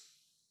us.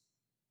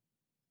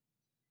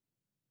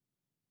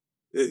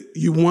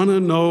 You want to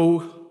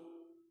know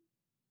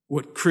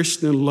what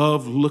Christian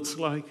love looks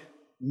like?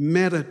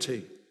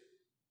 Meditate,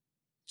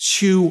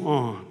 chew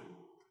on,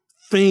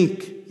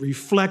 think,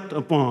 reflect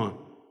upon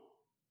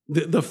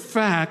the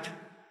fact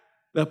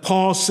that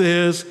Paul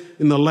says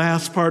in the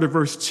last part of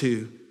verse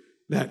 2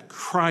 that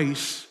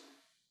Christ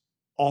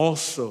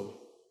also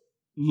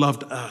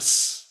loved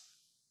us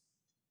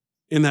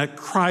and that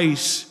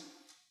Christ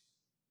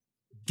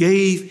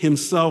gave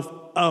himself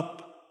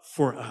up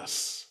for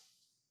us.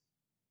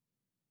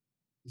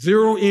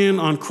 Zero in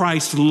on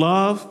Christ's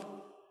love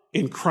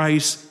and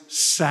Christ's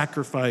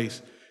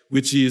sacrifice,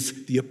 which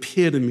is the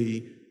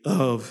epitome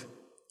of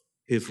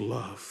his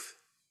love.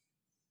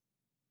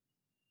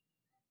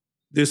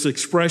 This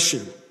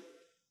expression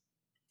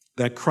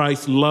that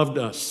Christ loved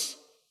us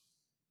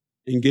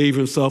and gave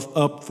himself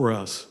up for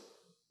us,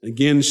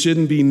 again,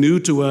 shouldn't be new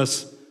to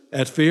us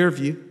at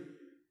Fairview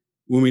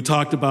when we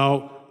talked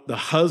about the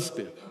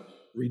husband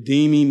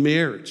redeeming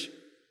marriage.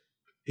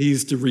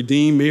 He's to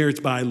redeem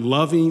marriage by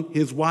loving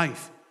his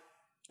wife.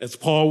 As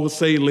Paul will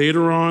say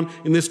later on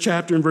in this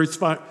chapter in verse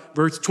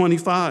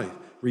 25,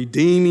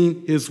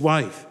 redeeming his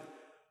wife,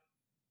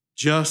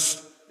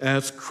 just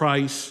as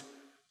Christ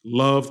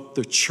loved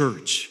the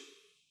church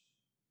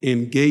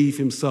and gave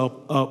himself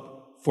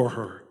up for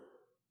her.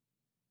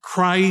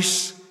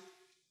 Christ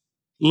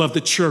loved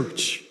the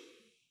church,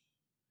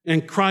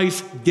 and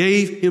Christ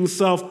gave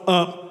himself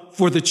up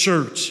for the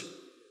church.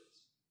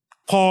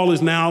 Paul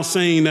is now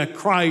saying that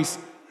Christ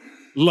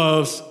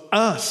loves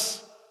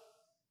us.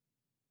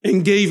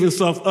 and gave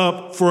himself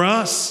up for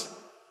us.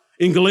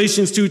 In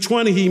Galatians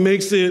 2:20, he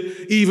makes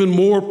it even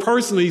more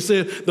personal. He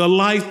said, the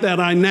life that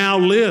I now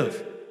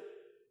live,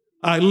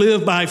 I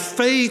live by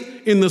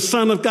faith in the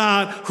Son of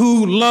God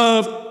who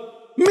loved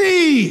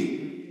me.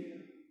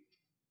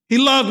 He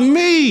loved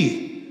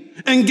me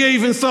and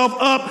gave himself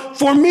up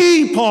for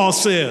me, Paul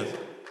said.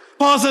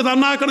 Paul said, I'm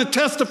not going to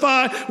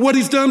testify what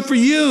he's done for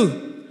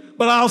you,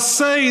 but I'll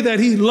say that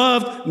he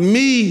loved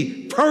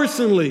me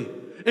personally,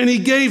 and he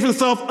gave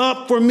himself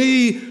up for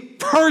me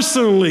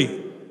personally.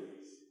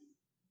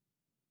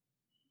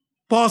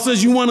 Paul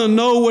says, you want to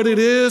know what it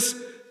is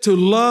to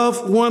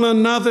love one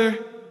another,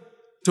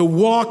 to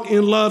walk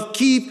in love?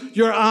 Keep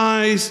your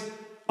eyes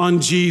on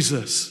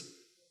Jesus.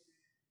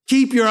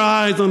 Keep your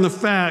eyes on the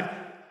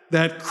fact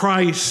that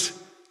Christ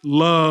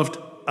loved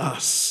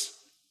us.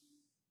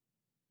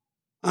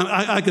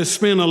 I could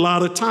spend a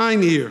lot of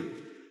time here,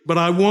 but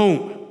I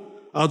won't.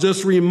 I'll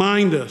just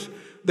remind us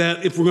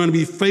that if we're going to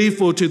be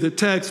faithful to the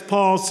text,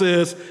 Paul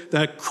says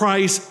that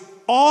Christ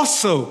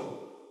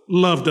also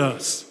loved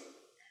us.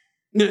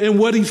 And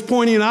what he's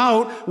pointing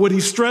out, what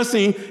he's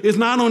stressing, is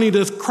not only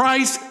does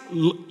Christ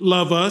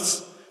love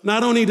us,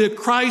 not only did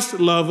Christ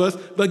love us,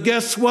 but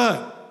guess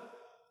what?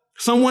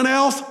 Someone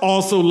else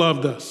also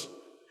loved us.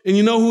 And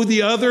you know who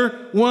the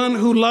other one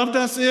who loved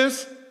us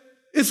is?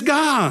 It's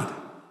God.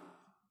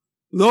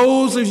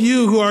 Those of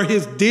you who are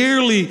his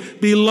dearly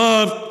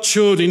beloved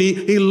children,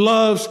 he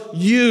loves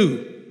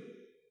you.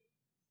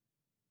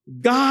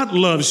 God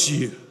loves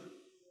you.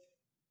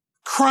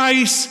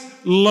 Christ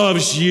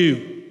loves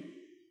you.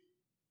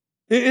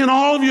 In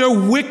all of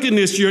your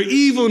wickedness, your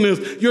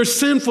evilness, your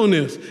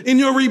sinfulness, in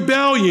your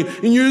rebellion,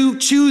 in you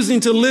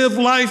choosing to live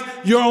life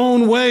your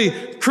own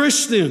way.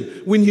 Christian,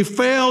 when you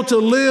fail to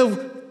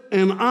live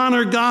and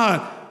honor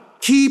God,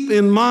 keep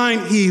in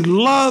mind he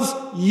loves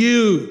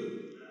you.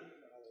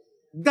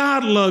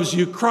 God loves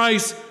you.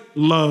 Christ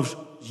loves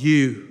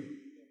you.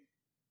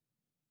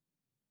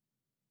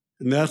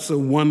 And that's a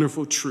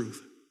wonderful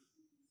truth.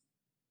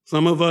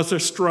 Some of us are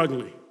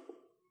struggling.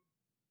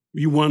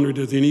 We wonder,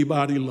 does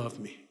anybody love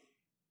me?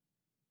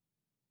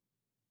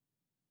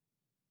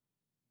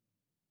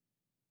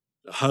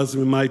 The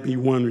husband might be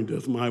wondering,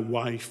 does my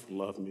wife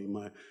love me?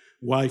 My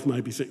wife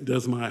might be saying,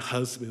 does my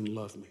husband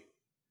love me?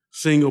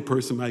 Single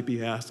person might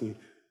be asking,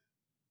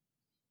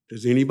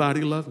 does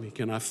anybody love me?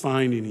 Can I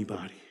find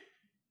anybody?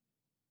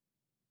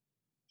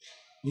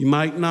 You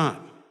might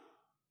not.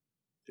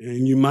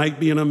 And you might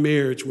be in a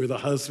marriage where the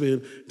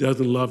husband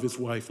doesn't love his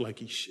wife like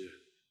he should.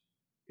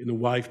 And the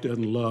wife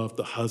doesn't love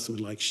the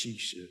husband like she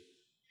should.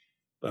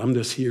 But I'm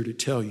just here to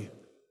tell you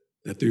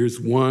that there's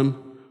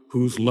one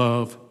whose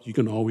love you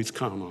can always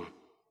count on.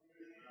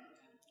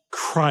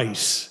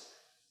 Christ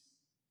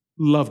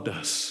loved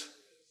us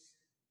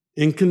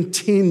and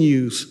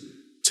continues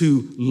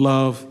to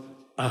love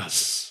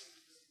us.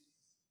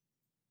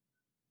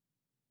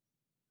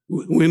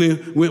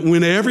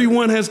 When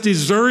everyone has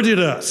deserted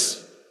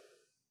us,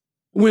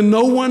 when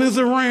no one is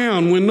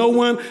around, when no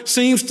one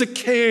seems to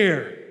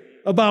care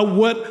about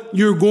what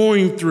you're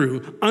going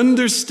through,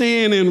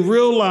 understand and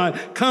realize,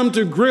 come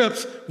to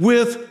grips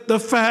with the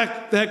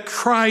fact that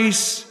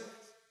Christ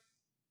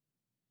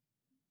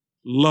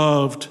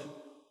loved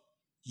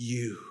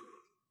you.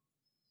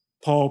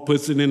 Paul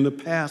puts it in the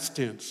past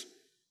tense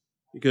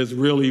because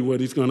really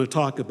what he's going to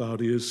talk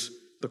about is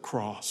the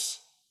cross.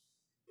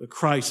 That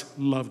Christ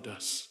loved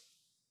us.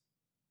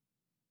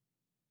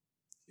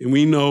 And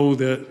we know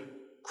that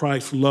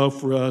Christ's love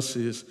for us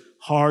is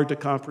hard to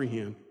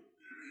comprehend.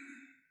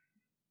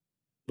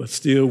 But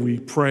still we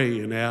pray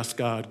and ask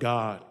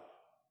God,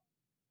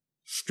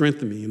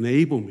 strengthen me,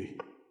 enable me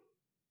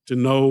to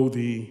know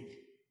the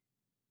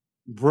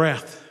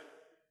breadth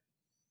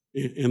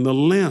and the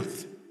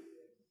length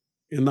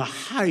and the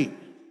height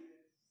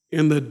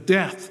and the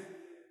depth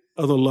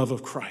of the love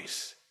of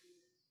Christ.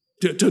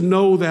 To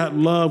know that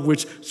love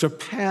which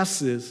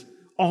surpasses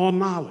all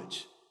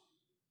knowledge.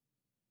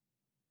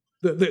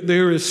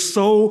 There is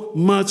so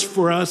much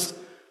for us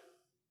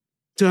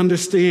to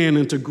understand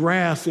and to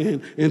grasp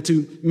and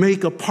to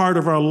make a part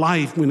of our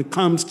life when it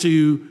comes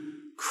to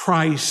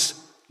Christ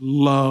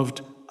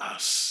loved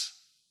us.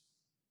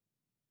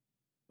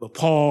 But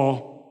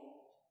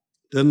Paul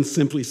doesn't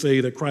simply say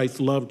that Christ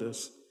loved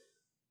us,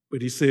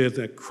 but he says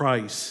that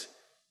Christ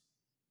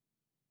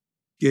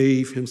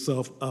gave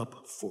himself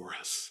up for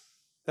us.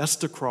 That's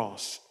the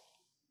cross.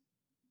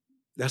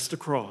 That's the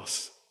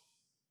cross.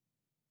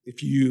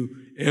 If you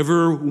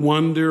ever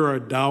wonder or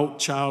doubt,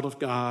 child of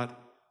God,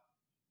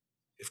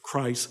 if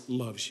Christ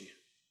loves you,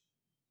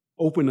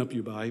 open up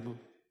your Bible.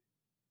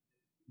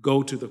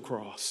 Go to the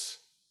cross.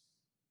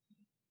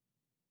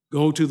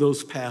 Go to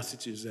those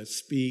passages that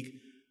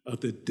speak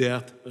of the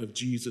death of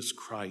Jesus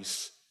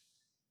Christ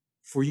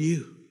for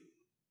you.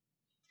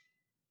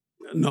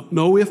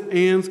 No ifs,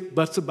 ands,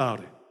 buts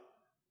about it.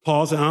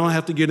 Paul said, I don't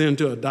have to get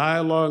into a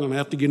dialogue. I don't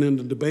have to get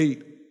into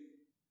debate.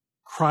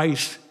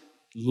 Christ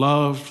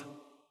loved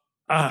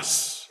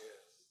us.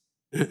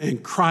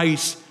 And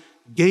Christ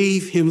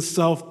gave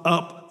himself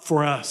up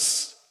for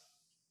us.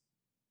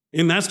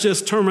 And that's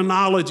just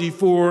terminology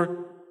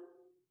for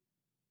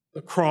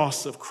the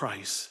cross of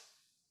Christ,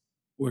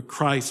 where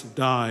Christ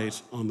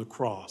dies on the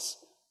cross.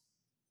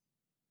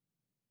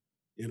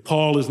 And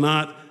Paul is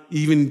not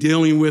even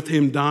dealing with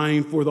him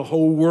dying for the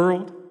whole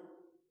world.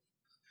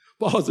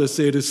 Paul just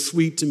said, it's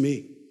sweet to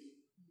me.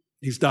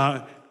 He's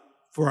died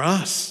for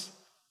us.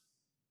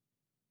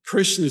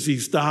 Christians,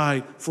 he's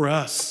died for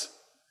us.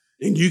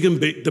 And you can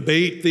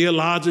debate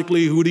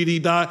theologically, who did he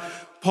die?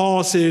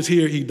 Paul says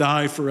here, he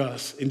died for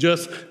us. And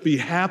just be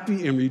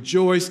happy and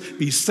rejoice,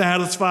 be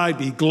satisfied,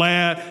 be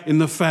glad in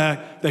the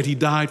fact that he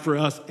died for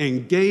us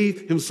and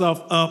gave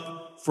himself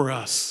up for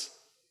us.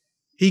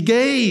 He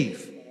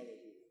gave.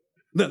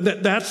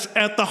 That's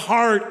at the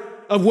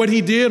heart of what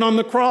he did on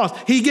the cross.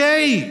 He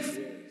gave.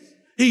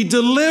 He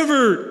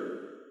delivered.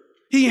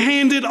 He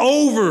handed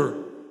over.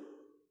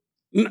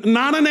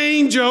 Not an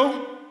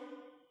angel,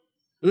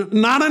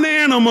 not an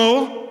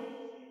animal,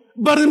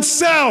 but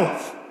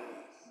himself.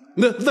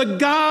 The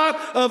God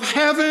of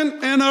heaven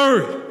and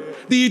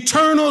earth, the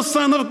eternal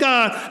Son of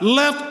God,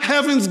 left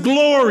heaven's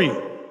glory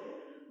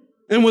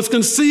and was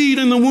conceived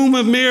in the womb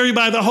of Mary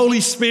by the Holy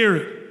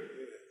Spirit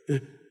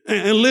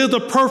and lived a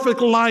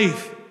perfect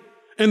life.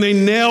 And they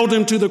nailed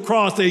him to the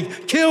cross. They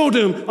killed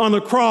him on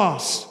the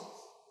cross.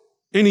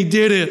 And he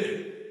did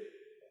it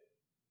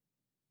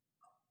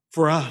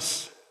for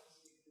us.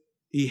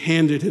 He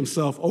handed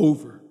himself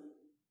over.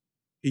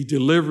 He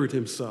delivered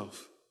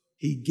himself.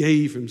 He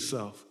gave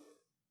himself.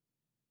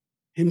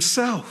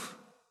 Himself.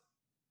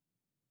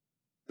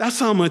 That's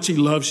how much he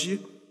loves you.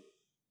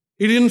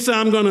 He didn't say,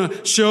 I'm going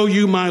to show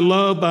you my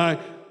love by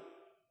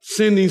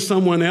sending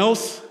someone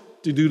else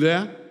to do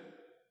that.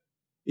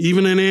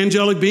 Even an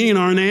angelic being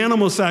or an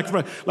animal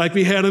sacrifice like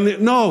we had in the...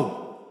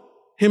 No.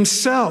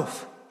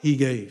 Himself he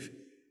gave.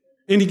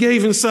 And he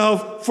gave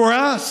himself for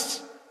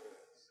us.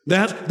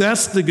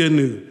 That's the good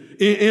news.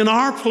 In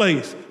our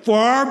place, for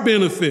our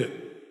benefit,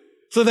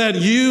 so that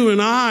you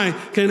and I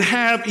can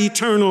have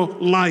eternal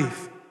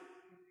life.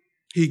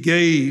 He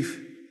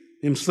gave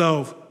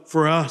himself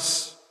for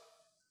us.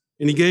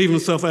 And he gave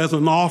himself as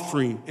an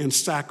offering and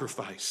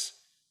sacrifice.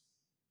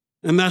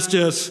 And that's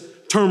just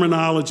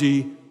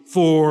terminology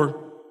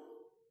for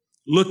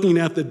looking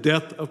at the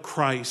death of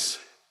Christ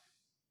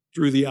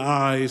through the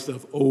eyes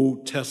of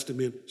Old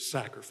Testament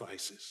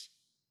sacrifices.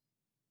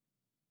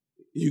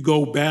 You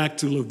go back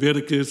to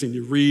Leviticus and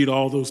you read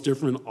all those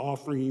different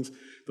offerings,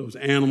 those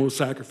animal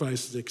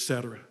sacrifices,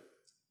 etc.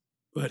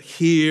 But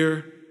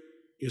here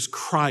is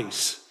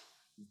Christ's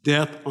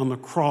death on the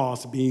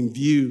cross being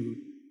viewed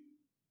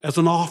as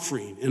an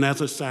offering and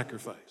as a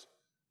sacrifice.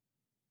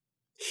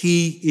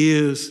 He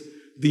is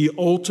the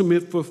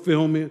ultimate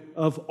fulfillment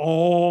of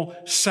all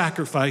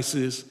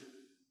sacrifices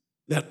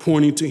that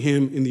pointed to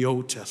him in the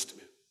Old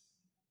Testament.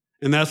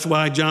 And that's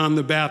why John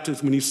the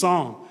Baptist, when he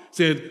saw him,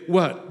 said,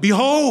 what?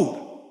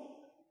 Behold.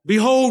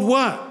 Behold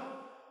what?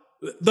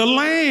 The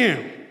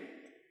Lamb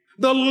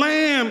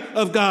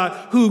of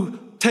God who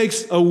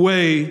takes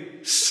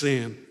away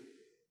sin.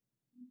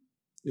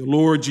 The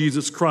Lord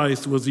Jesus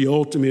Christ was the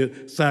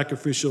ultimate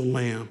sacrificial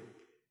lamb.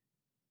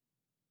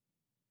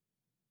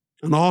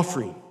 An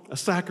offering, a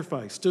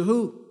sacrifice. To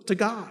who? To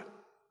God.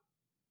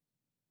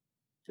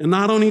 And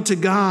not only to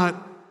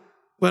God,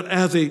 but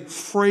as a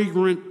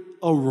fragrant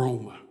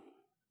aroma.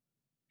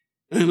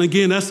 And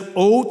again, that's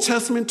Old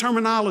Testament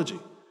terminology.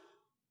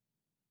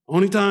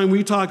 Only time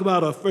we talk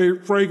about a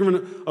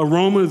fragrant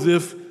aroma is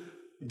if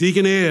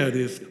Deacon Ed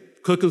is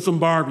cooking some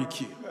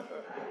barbecue.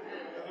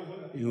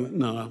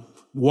 No,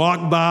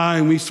 walk by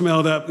and we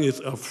smell that. It's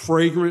a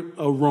fragrant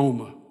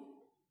aroma,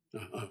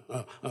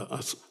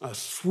 a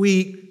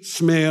sweet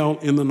smell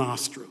in the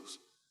nostrils,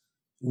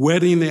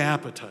 whetting the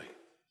appetite.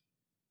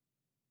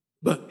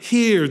 But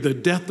here, the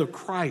death of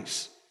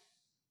Christ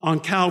on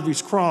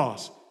Calvary's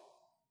cross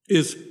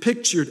is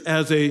pictured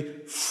as a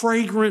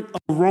fragrant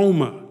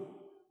aroma,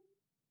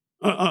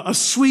 a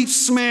sweet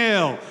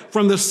smell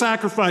from the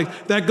sacrifice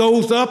that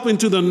goes up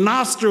into the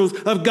nostrils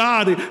of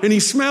God. And he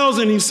smells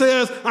and he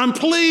says, I'm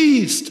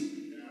pleased.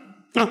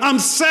 I'm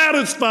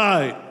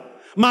satisfied.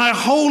 My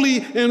holy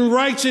and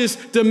righteous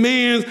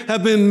demands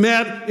have been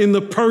met in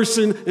the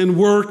person and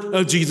work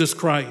of Jesus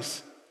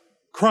Christ.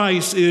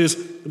 Christ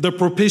is the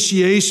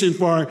propitiation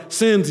for our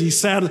sins, the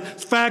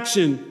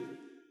satisfaction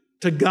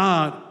to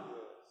God,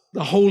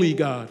 the holy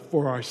God,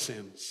 for our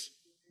sins.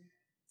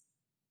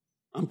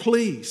 I'm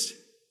pleased.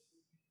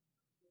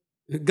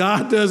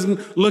 God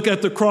doesn't look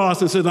at the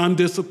cross and say, I'm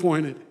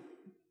disappointed.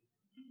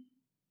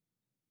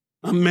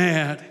 I'm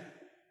mad.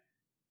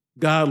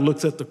 God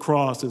looks at the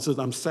cross and says,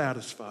 I'm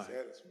satisfied.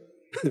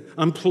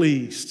 I'm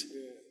pleased.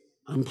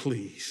 I'm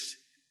pleased.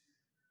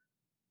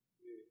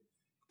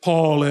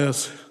 Paul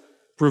has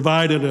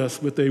provided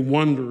us with a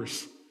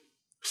wondrous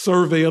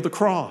survey of the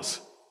cross.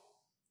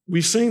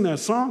 We sing that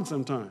song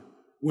sometime.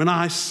 When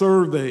I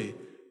survey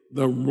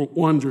the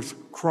wondrous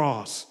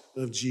cross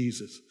of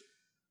Jesus,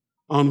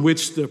 on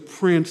which the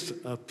Prince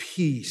of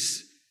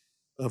Peace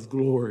of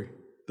glory,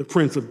 the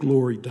Prince of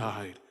Glory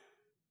died.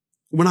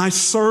 When I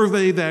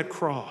survey that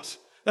cross,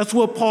 that's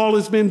what Paul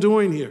has been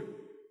doing here.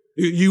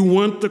 You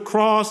want the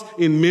cross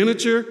in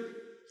miniature?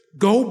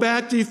 Go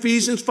back to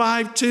Ephesians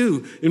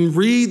 5:2 and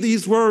read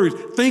these words.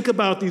 Think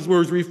about these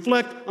words.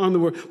 Reflect on the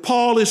word.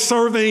 Paul is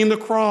surveying the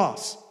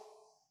cross.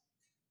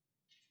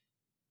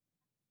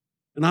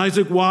 And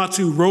Isaac Watts,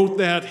 who wrote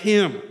that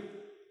hymn,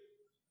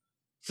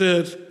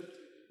 says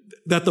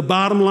that the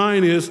bottom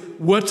line is,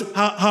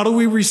 how do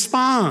we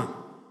respond?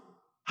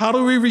 How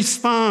do we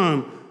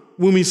respond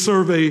when we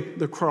survey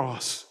the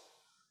cross?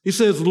 He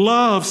says,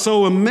 love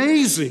so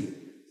amazing.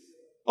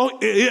 Oh,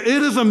 it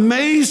is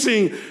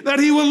amazing that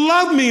he would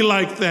love me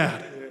like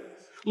that.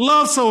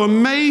 Love so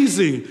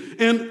amazing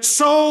and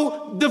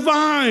so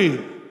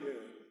divine.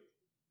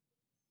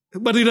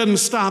 But he doesn't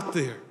stop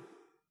there.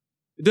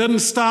 It doesn't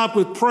stop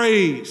with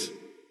praise.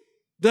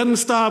 It doesn't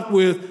stop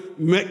with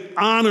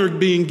honor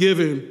being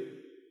given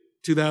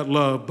to that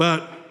love.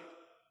 But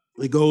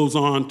it goes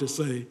on to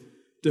say,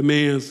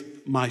 demands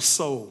my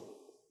soul,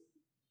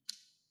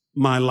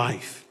 my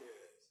life,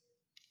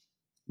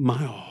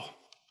 my all.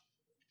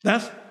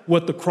 That's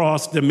what the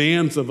cross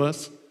demands of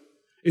us.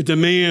 It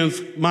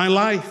demands my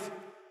life,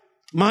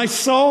 my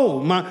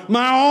soul,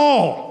 my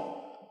all.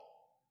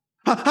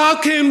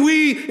 How can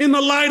we, in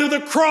the light of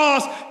the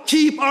cross,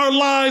 keep our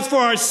lives for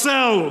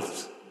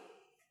ourselves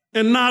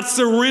and not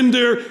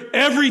surrender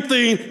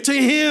everything to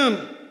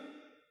him?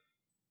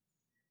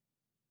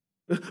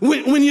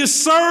 When you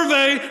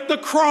survey the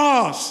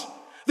cross,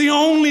 the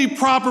only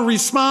proper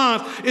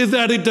response is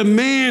that it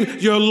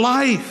demands your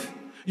life,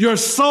 your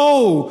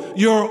soul,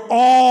 your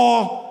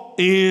all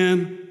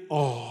in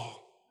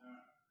all.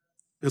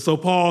 And so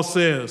Paul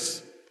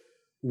says,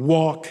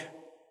 walk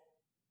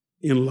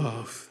in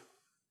love.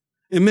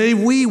 And may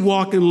we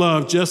walk in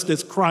love just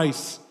as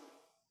Christ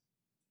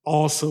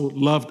also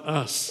loved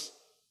us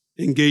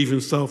and gave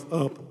himself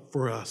up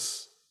for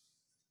us.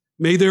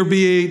 May there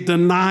be a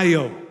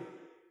denial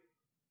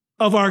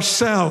of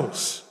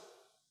ourselves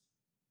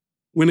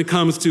when it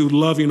comes to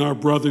loving our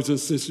brothers and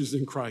sisters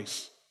in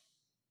Christ.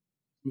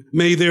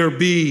 May there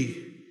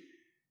be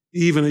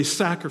even a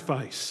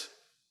sacrifice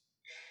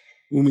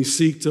when we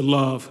seek to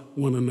love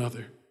one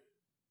another.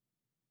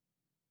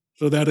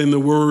 So that in the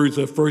words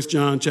of 1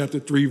 John chapter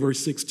 3, verse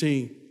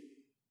 16,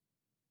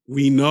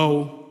 we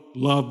know,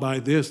 loved by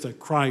this, that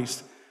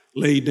Christ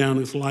laid down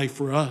his life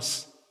for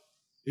us.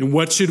 And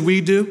what should we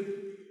do?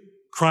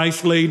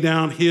 Christ laid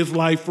down his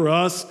life for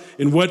us.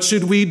 And what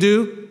should we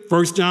do?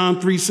 1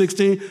 John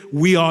 3:16,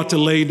 we ought to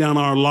lay down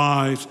our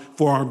lives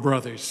for our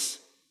brothers.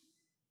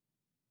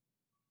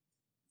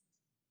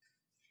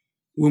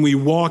 When we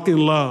walk in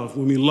love,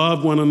 when we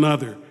love one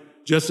another,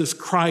 just as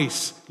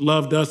Christ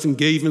loved us and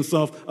gave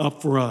himself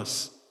up for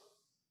us,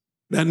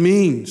 that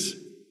means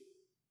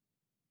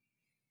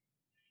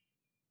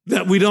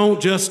that we don't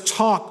just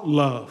talk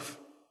love,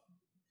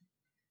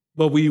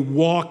 but we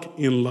walk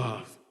in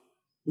love.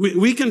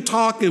 We can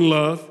talk in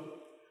love,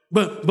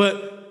 but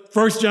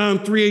 1 John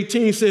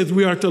 3:18 says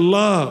we are to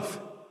love,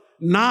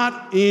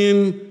 not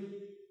in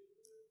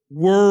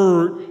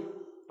word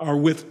or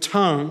with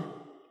tongue.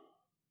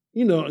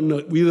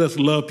 No, we just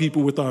love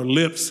people with our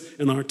lips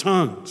and our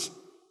tongues.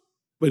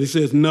 But he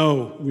says,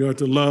 no, we are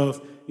to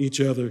love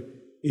each other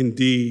in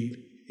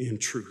deed and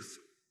truth.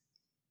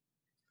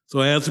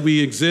 So as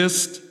we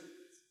exist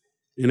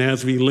and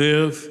as we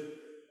live,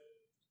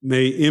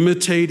 may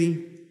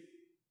imitating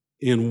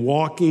and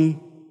walking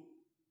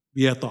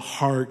be at the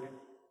heart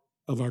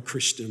of our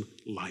Christian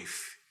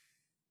life.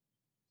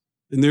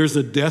 And there's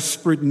a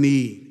desperate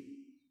need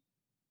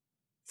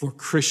for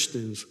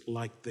Christians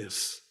like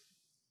this.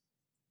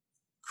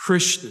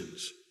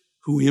 Christians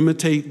who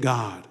imitate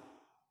God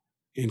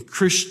and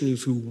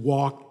Christians who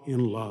walk in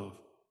love.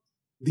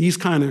 These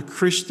kind of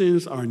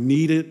Christians are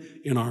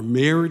needed in our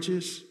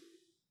marriages,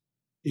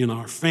 in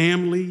our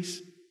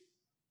families,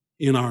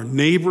 in our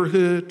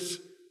neighborhoods,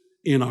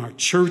 in our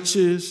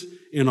churches,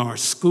 in our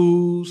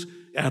schools,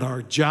 at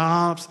our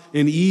jobs,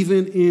 and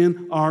even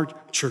in our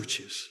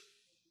churches.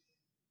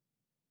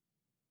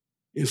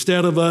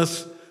 Instead of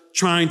us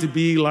trying to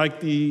be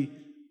like the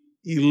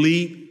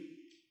elite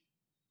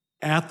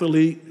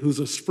athlete who's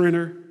a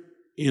sprinter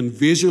and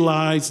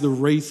visualize the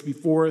race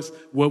before us,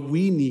 what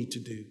we need to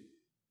do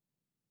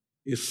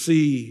is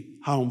see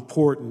how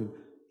important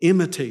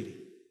imitating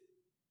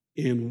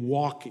and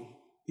walking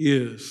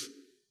is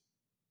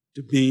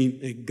to being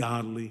a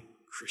godly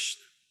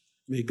Christian.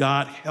 May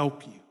God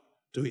help you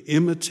to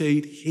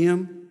imitate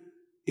him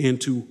and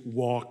to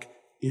walk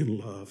in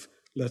love.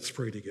 Let's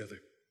pray together.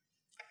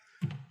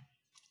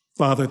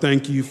 Father,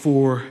 thank you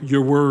for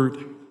your word.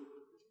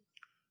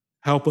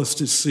 Help us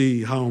to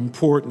see how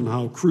important,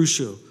 how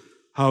crucial,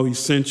 how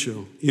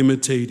essential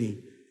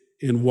imitating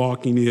and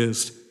walking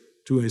is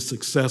to a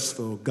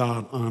successful,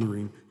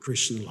 God-honoring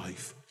Christian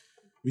life.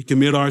 We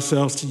commit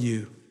ourselves to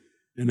you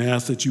and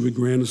ask that you would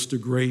grant us the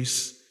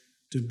grace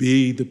to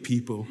be the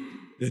people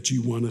that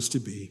you want us to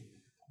be.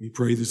 We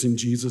pray this in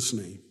Jesus'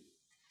 name.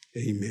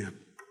 Amen.